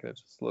bank, and it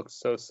just looks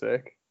so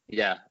sick.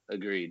 Yeah,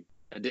 agreed.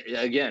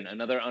 Again,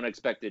 another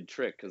unexpected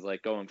trick because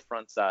like going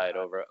front side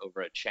over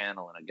a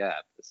channel and a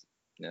gap.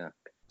 Yeah.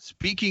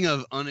 Speaking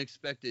of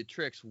unexpected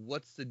tricks,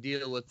 what's the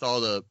deal with all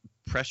the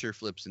pressure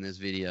flips in this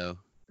video?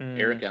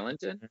 Eric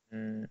Ellington?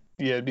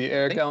 Yeah, it'd be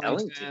Eric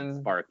Ellington.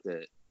 Sparked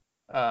it.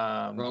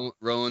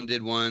 Roland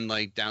did one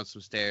like down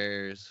some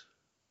stairs.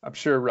 I'm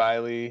sure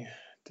Riley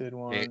did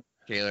one.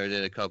 Taylor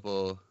did a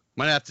couple.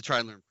 Might have to try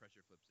and learn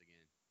pressure flips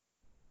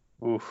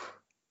again. Oof.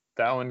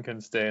 That one can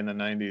stay in the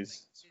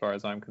 90s as far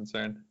as I'm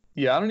concerned.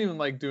 Yeah, I don't even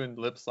like doing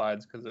lip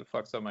slides because it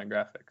fucks up my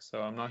graphics,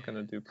 so I'm not going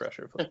to do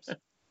pressure flips.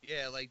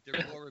 Yeah, like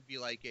there would be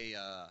like a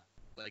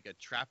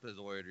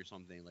trapezoid or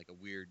something, like a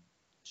weird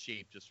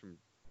shape just from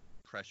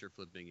pressure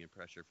flipping and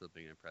pressure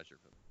flipping and pressure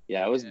flipping.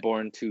 Yeah, I was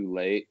born too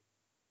late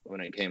when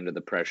it came to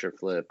the pressure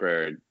flip,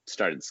 or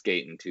started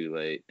skating too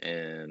late,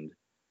 and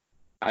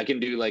I can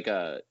do like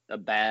a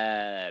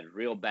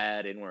real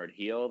bad inward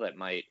heel that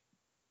might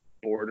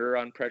border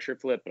on pressure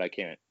flip, but I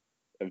can't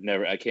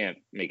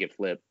make it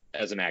flip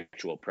as an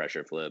actual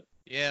pressure flip.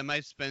 Yeah, I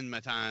might spend my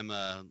time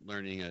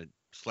learning a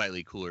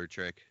slightly cooler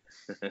trick.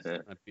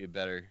 Might be a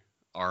better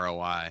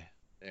ROI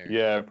there.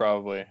 Yeah,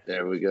 probably.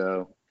 There we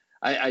go.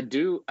 I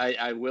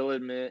will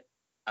admit,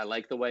 I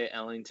like the way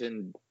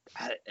Ellington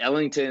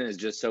is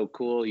just so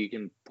cool. He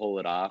can pull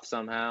it off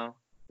somehow,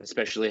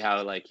 especially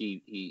how like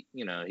he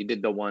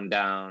did the one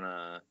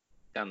down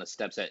the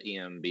steps at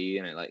EMB,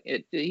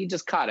 and he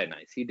just caught it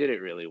nice. He did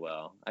it really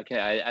well.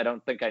 I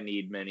don't think I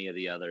need many of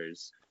the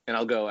others. And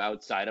I'll go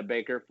outside of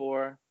Baker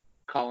 4.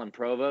 Colin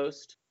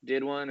Provost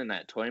did one in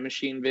that Toy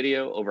Machine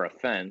video over a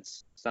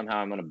fence. Somehow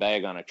I'm gonna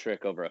bag on a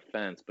trick over a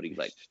fence, but he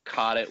like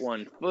caught it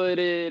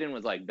one-footed and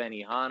was like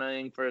Benny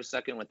Hannaing for a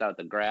second without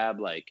the grab.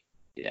 Like,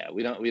 yeah,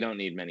 we don't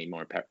need many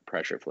more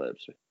pressure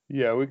flips.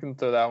 Yeah, we can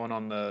throw that one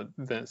on the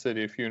Vent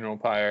City funeral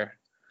pyre.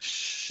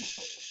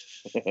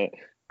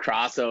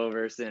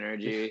 Crossover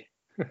synergy.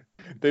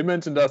 They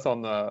mentioned us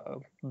on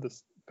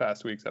this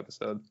past week's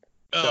episode.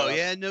 Oh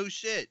yeah, no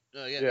shit.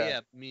 Oh yeah.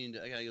 I mean,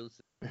 I gotta go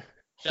listen.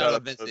 Shout out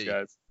to Vent those City.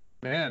 guys.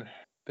 Man,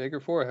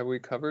 Baker 4. Have we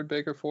covered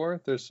Baker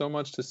 4? There's so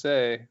much to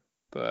say,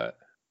 but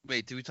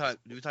Wait, did we talk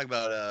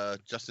about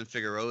Justin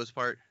Figueroa's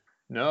part?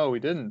 no, we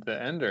didn't.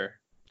 The ender.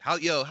 How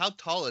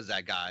tall is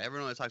that guy?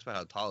 Everyone always talks about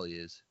how tall he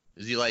is.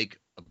 Is he like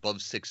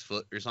above 6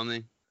 foot or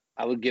something?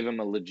 I would give him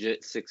a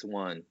legit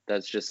 6'1".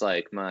 That's just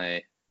like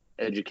my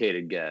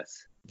educated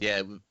guess.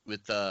 Yeah,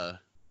 with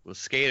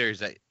skaters,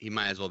 that he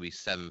might as well be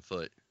 7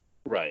 foot.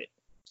 Right.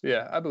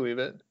 Yeah, I believe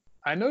it.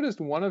 I noticed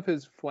one of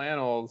his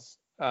flannels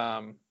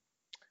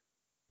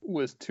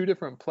was 2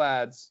 different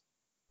plaids,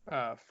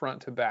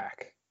 front to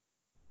back,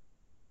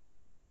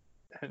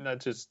 and I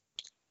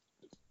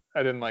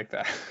didn't like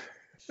that.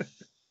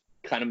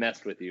 Kind of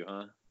messed with you,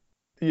 huh?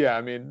 Yeah,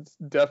 I mean,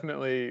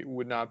 definitely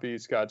would not be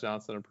Scott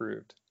Johnson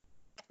approved.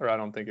 Or I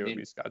don't think it would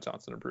be Scott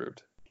Johnson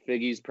approved.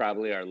 Figgy's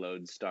probably our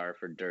lodestar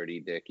for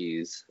Dirty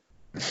Dickies.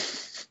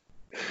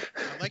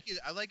 I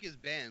like his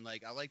band.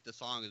 Like, I like the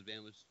song his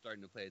band was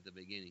starting to play at the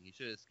beginning. He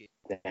should have escaped.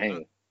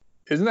 Dang.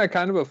 Isn't that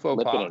kind of a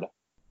faux pas? A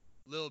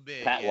little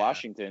bit. Pat yeah.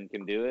 Washington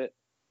can do it.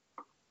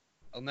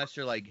 Unless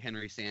you're like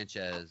Henry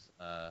Sanchez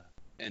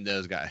and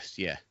those guys.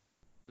 Yeah.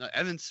 No,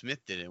 Evan Smith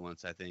did it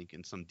once, I think,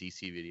 in some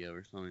DC video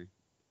or something.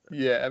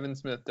 Yeah, Evan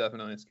Smith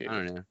definitely escaped. I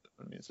don't know.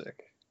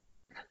 Music.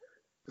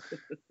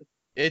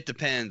 It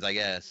depends, I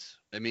guess.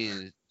 I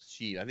mean,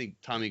 I think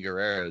Tommy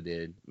Guerrero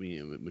did,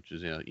 which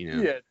was,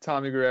 Yeah,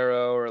 Tommy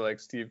Guerrero or like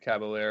Steve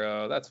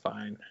Caballero. That's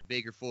fine.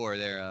 Baker 4,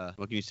 they're,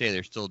 what can you say?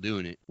 They're still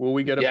doing it. Will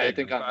we get a Yeah, I Baker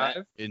think on 5?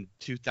 that. In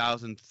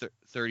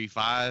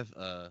 2035,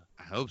 I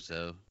hope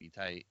so. Be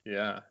tight.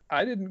 Yeah.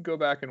 I didn't go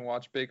back and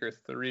watch Baker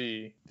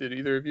 3. Did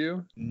either of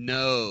you?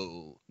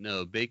 No.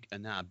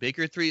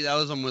 Baker 3, that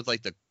was one with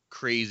like the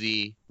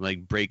crazy,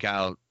 like,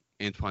 breakout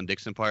Antoine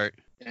Dixon part.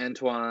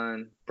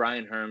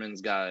 Brian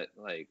Herman's got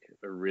like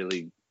a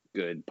really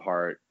good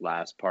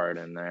last part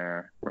in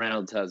there.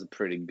 Reynolds has a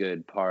pretty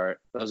good part.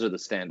 Those are the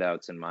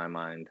standouts in my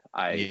mind.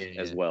 I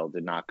as well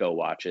did not go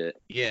watch it.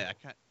 Yeah,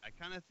 I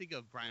kind of think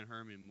of Brian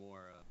Herman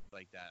more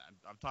like that.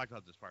 I've talked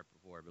about this part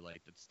before, but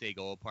like the stay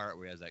gold part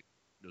where he has like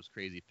those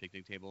crazy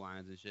picnic table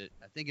lines and shit.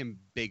 I think in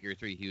Baker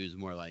 3 he was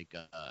more like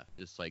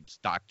just like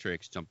stock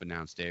tricks jumping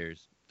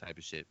downstairs type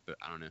of shit, but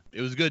I don't know.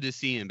 It was good to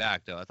see him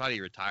back though. I thought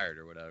he retired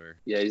or whatever.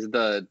 Yeah, he's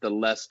the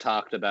less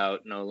talked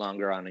about, no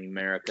longer on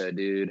America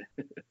dude.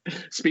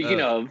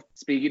 Speaking of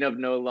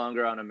no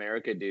longer on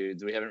America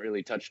dudes, we haven't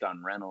really touched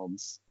on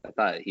Reynolds. I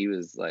thought he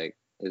was like,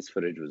 his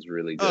footage was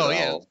really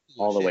good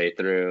all the way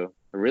through.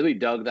 I really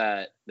dug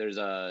that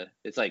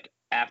it's like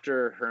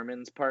after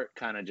Herman's part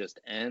kind of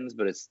just ends,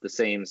 but it's the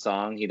same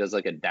song. He does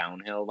like a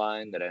downhill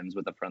line that ends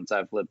with a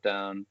frontside flip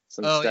down,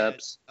 some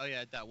steps.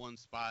 Yeah, at that one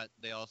spot,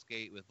 they all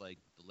skate with like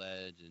the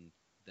ledge and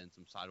then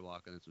some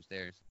sidewalk and then some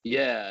stairs.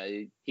 Yeah,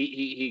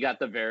 he got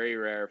the very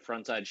rare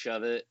frontside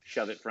shove it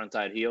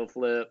frontside heel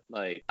flip.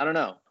 Like, I don't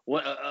know.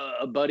 What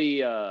a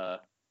buddy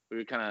we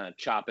were kind of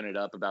chopping it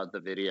up about the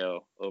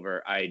video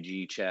over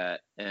IG chat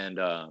and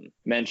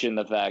mentioned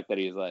the fact that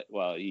he's like,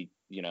 well,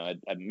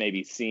 I'd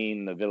maybe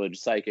seen the Village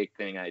Psychic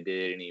thing I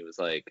did, and he was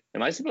like,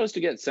 am I supposed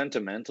to get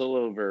sentimental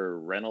over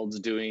Reynolds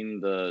doing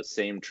the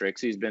same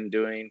tricks he's been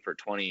doing for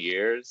 20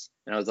 years?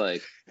 And I was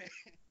like,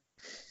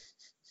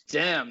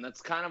 damn,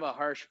 that's kind of a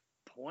harsh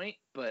point,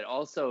 but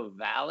also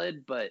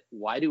valid. But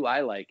why do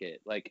I like it?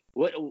 Like,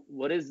 what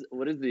is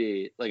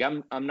the, like,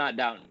 I'm not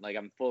down, like,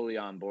 I'm fully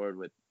on board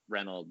with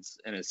Reynolds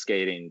and his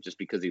skating just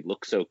because he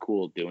looks so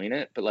cool doing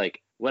it, but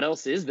like, what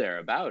else is there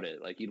about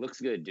it? Like, he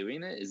looks good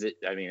doing it.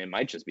 It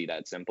might just be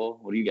that simple.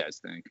 What do you guys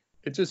think?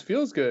 It just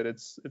feels good.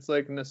 It's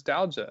like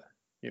nostalgia,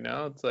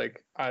 it's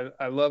like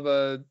I love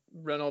a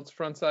Reynolds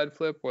frontside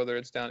flip, whether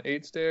it's down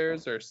 8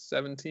 stairs or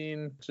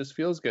 17. It just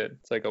feels good.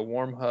 It's like a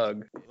warm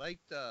hug. I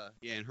liked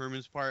in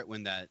Herman's part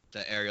when the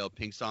Ariel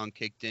Pink song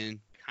kicked in,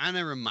 kind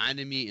of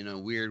reminded me in a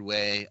weird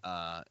way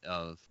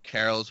of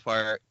Carol's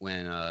part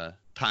when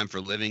Time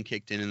for Living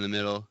kicked in the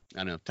middle.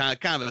 I don't know,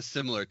 kind of a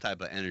similar type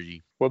of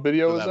energy. What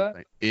video was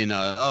that? In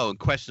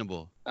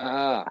Questionable.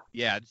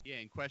 Yeah,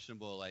 in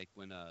Questionable, like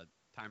when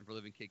Time for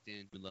Living kicked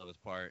in, we love his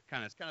part.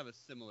 It's kind of a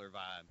similar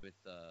vibe with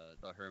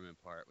the Herman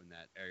part when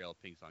that Ariel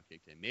Pink song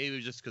kicked in. Maybe it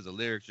was just because the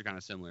lyrics are kind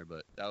of similar,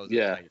 but that was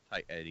a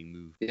tight editing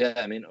move. Yeah,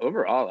 I mean,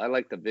 overall, I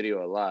like the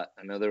video a lot.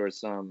 I know there were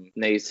some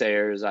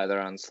naysayers either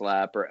on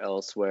Slap or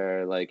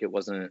elsewhere, like it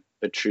wasn't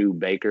a true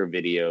Baker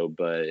video,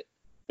 but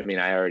I mean,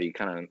 I already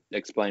kind of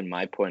explained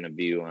my point of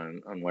view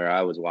on where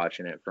I was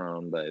watching it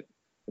from, but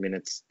I mean,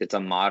 it's a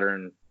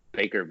modern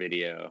Baker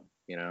video.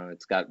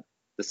 It's got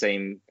the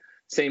same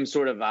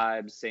sort of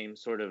vibes, same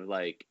sort of,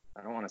 like,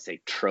 I don't want to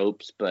say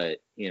tropes, but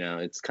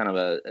it's kind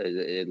of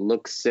it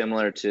looks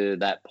similar to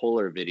that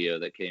Polar video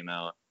that came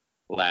out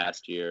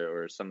last year,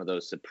 or some of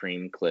those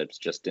Supreme clips,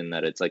 just in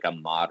that it's like a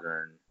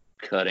modern,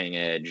 cutting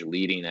edge,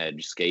 leading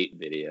edge skate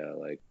video.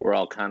 Like, we're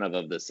all kind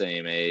of the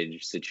same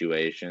age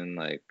situation.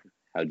 Like,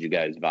 how'd you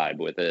guys vibe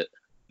with it?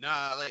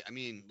 Nah,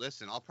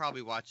 listen, I'll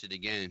probably watch it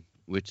again,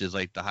 which is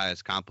like the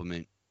highest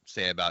compliment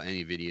say about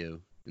any video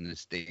in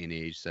this day and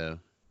age. So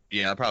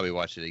yeah, I'll probably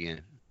watch it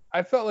again.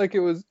 I felt like it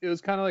was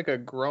kind of like a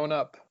grown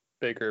up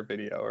Baker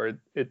video, or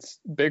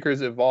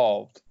Baker's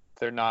evolved.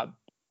 They're not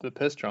the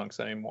piss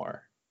drunks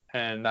anymore,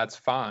 and that's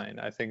fine.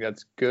 I think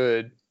that's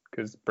good,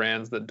 because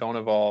brands that don't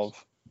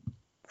evolve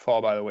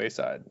fall by the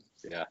wayside.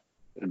 Yeah,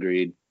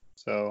 agreed.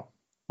 So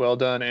well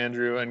done,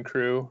 Andrew and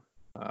crew.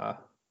 I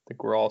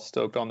think we're all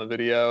stoked on the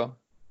video,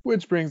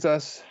 which brings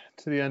us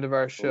to the end of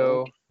our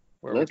show.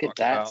 Look at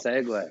that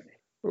segue.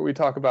 Where we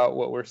talk about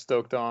what we're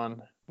stoked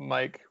on.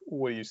 Mike,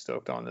 what are you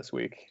stoked on this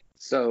week?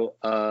 So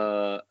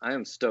I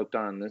am stoked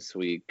on this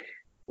week.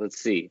 Let's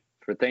see.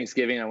 For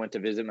Thanksgiving, I went to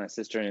visit my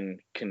sister in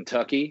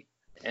Kentucky.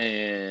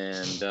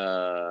 And,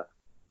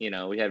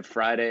 we had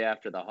Friday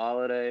after the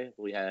holiday.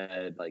 We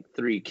had like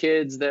 3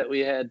 kids that we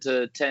had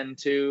to tend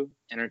to,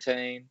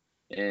 entertain.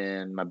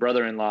 And my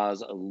brother-in-law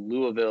is a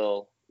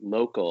Louisville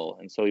local.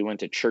 And so we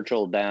went to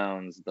Churchill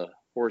Downs, the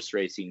horse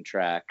racing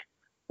track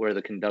where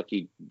the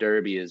Kentucky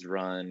Derby is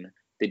run.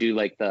 They do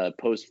like the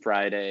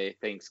post-Friday,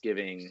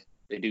 Thanksgiving.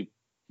 They do,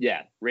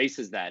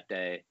 races that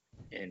day.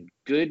 And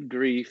good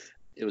grief,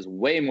 it was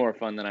way more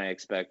fun than I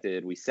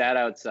expected. We sat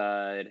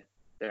outside.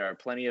 There are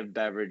plenty of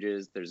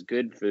beverages. There's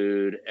good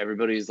food.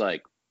 Everybody's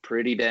like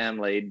pretty damn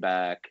laid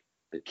back.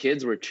 The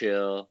kids were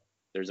chill.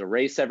 There's a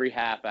race every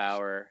half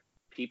hour.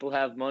 People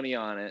have money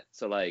on it.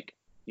 So like,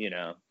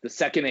 the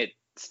second it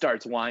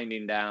starts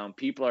winding down,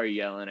 people are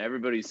yelling.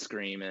 Everybody's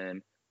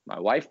screaming. My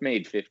wife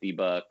made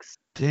 $50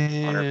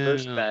 on her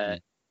first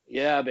bet.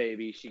 Yeah,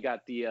 baby. She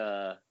got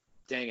the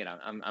dang it,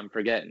 I'm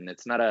forgetting.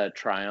 It's not a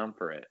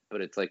triumvirate,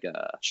 but it's like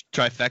a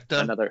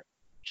trifecta.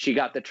 She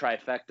got the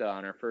trifecta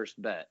on her first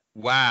bet.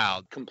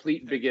 Wow.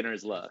 Complete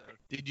beginner's luck.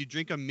 Did you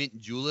drink a mint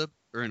julep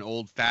or an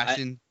old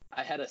fashioned?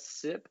 I had a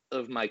sip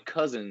of my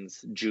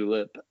cousin's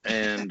julep,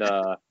 and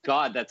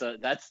God, that's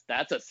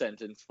a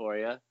sentence for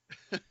you.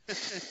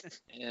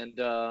 And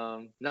no,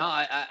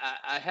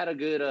 I had a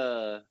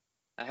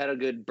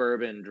good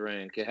bourbon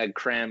drink. It had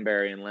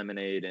cranberry and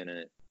lemonade in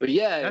it. But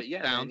that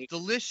sounds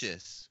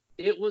delicious.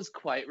 It was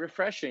quite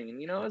refreshing.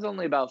 And it was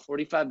only about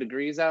 45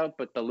 degrees out,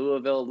 but the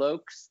Louisville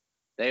Lokes,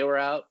 they were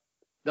out.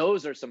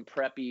 Those are some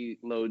preppy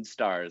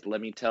Lodestars, let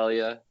me tell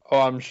you.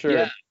 Oh, I'm sure.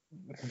 Yeah.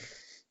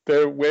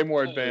 They're way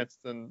more advanced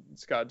than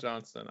Scott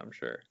Johnston, I'm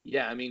sure.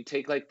 Yeah, I mean,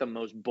 take like the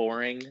most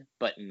boring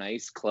but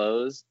nice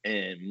clothes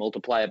and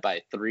multiply it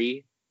by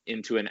 3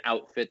 into an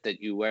outfit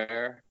that you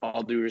wear.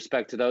 All due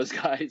respect to those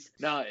guys.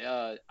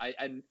 No, I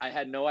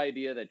had no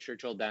idea that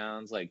Churchill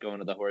Downs, like going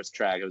to the horse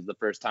track, it was the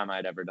first time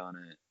I'd ever done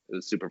it. It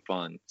was super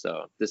fun.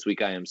 So this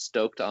week I am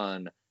stoked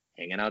on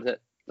hanging out at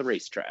the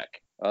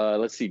racetrack.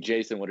 Let's see,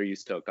 Jason, what are you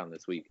stoked on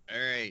this week? All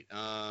right.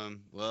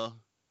 Well,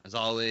 as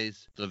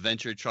always, the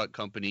Venture Truck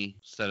Company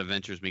set of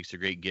Ventures makes a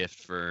great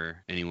gift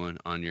for anyone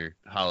on your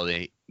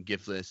holiday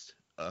gift list.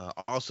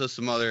 Also,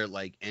 some other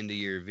like end of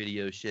year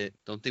video shit.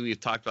 Don't think we've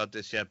talked about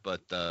this yet,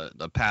 but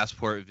the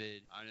passport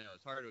vid. I don't know,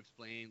 it's hard to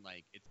explain.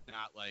 Like, it's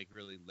not like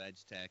really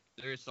ledge tech.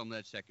 There is some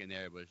ledge tech in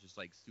there, but it's just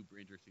like super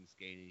interesting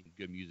skating,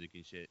 good music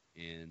and shit.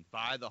 And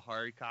buy the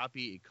hard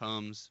copy. It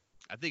comes.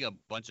 I think a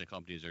bunch of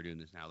companies are doing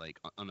this now, like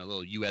on a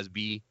little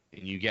USB,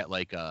 and you get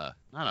like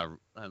not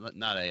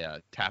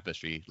a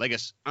tapestry, like I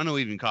don't know what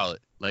you even call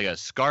it, like a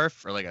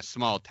scarf or like a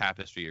small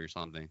tapestry or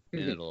something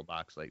in a little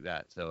box like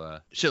that. So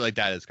shit like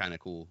that is kind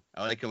of cool.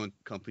 I like it when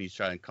companies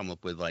try to come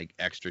up with like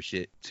extra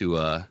shit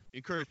to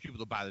encourage people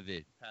to buy the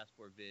vid.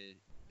 Passport vid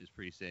is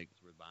pretty sick.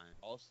 It's worth buying.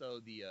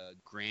 Also, the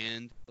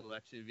Grand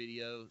Collection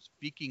video.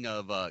 Speaking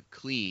of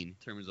clean in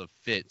terms of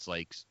fits,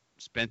 like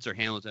Spencer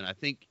Hamilton, I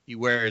think he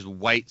wears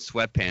white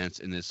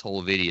sweatpants in this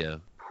whole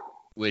video,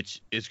 which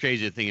is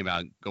crazy to think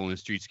about going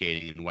street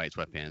skating in white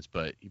sweatpants,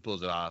 but he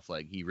pulls it off.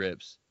 Like, he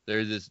rips.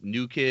 There's this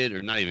new kid,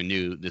 or not even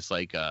new, this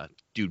like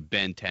dude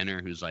Ben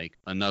Tenner, who's like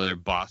another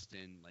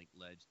Boston like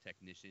ledge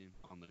technician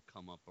on the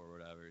come up or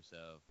whatever. So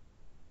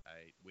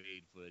I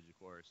Wade footage, of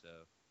course. So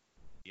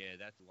yeah,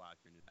 that's a lot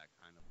into that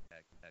kind of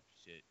tech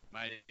shit.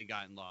 Might have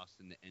gotten lost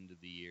in the end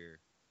of the year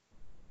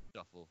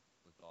shuffle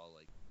with all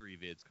like 3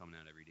 vids coming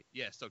out every day.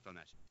 Yeah, stoked on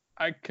that shit.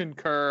 I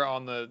concur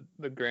on the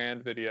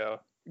Grand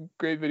video.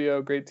 Great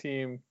video, great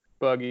team.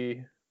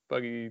 Buggy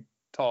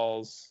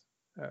Talls,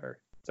 or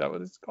is that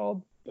what it's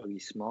called? Buggy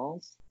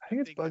Smalls? I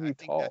think it's Buggy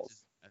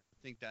Talls. I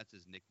think that's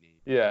his nickname.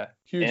 Yeah,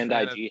 huge and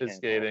fan IG of his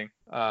skating.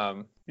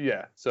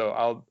 Yeah,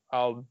 so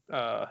I'll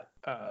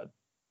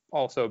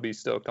also be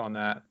stoked on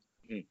that.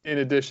 In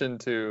addition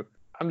to,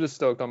 I'm just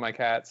stoked on my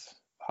cats.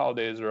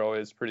 Holidays are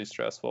always pretty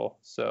stressful,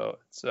 so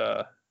it's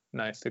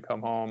nice to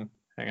come home,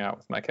 hang out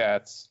with my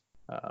cats.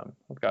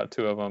 I've got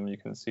 2 of them. You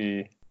can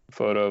see a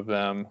photo of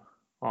them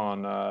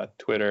on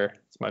Twitter.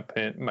 It's my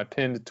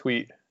pinned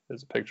tweet.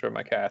 There's a picture of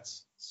my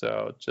cats.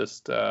 So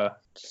just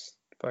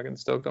fucking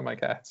stoked on my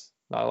cats.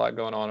 Not a lot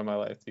going on in my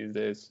life these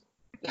days.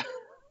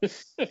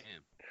 Damn.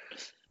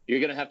 You're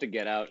gonna have to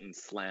get out and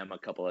slam a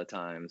couple of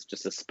times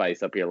just to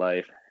spice up your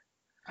life.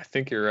 I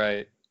think you're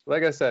right.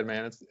 Like I said,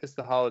 man, it's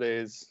the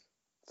holidays.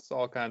 It's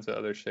all kinds of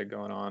other shit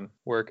going on.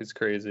 Work is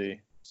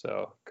crazy.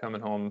 So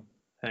coming home,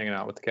 hanging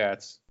out with the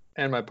cats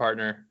and my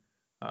partner,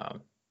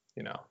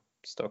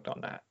 stoked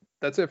on that.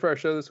 That's it for our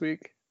show this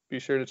week. Be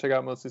sure to check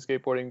out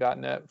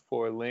mostlyskateboarding.net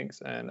for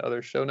links and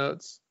other show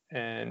notes.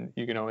 And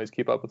you can always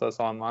keep up with us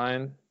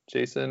online.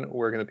 Jason,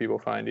 where can the people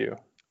find you?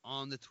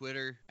 On the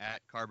Twitter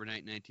at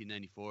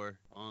Carbonite1994,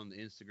 on the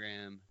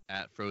Instagram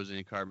at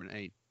Frozen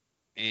Carbonite,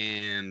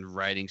 and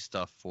writing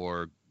stuff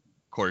for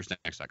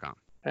quartersnacks.com.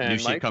 New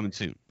shit coming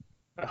soon.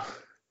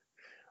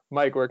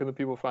 Mike, where can the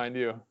people find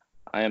you?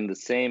 I am the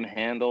same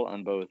handle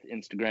on both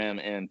Instagram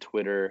and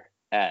Twitter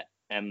at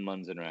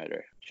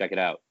MMunzenrider. Check it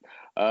out.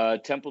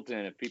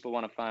 Templeton, if people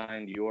want to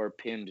find your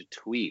pinned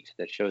tweet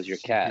that shows your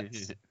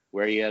cats,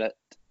 where are you at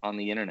on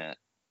the internet?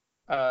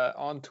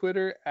 On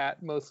Twitter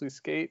at Mostly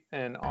Skate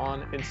and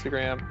on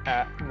Instagram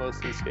at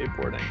Mostly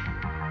Skateboarding.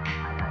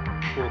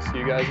 We'll see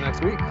you guys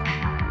next week.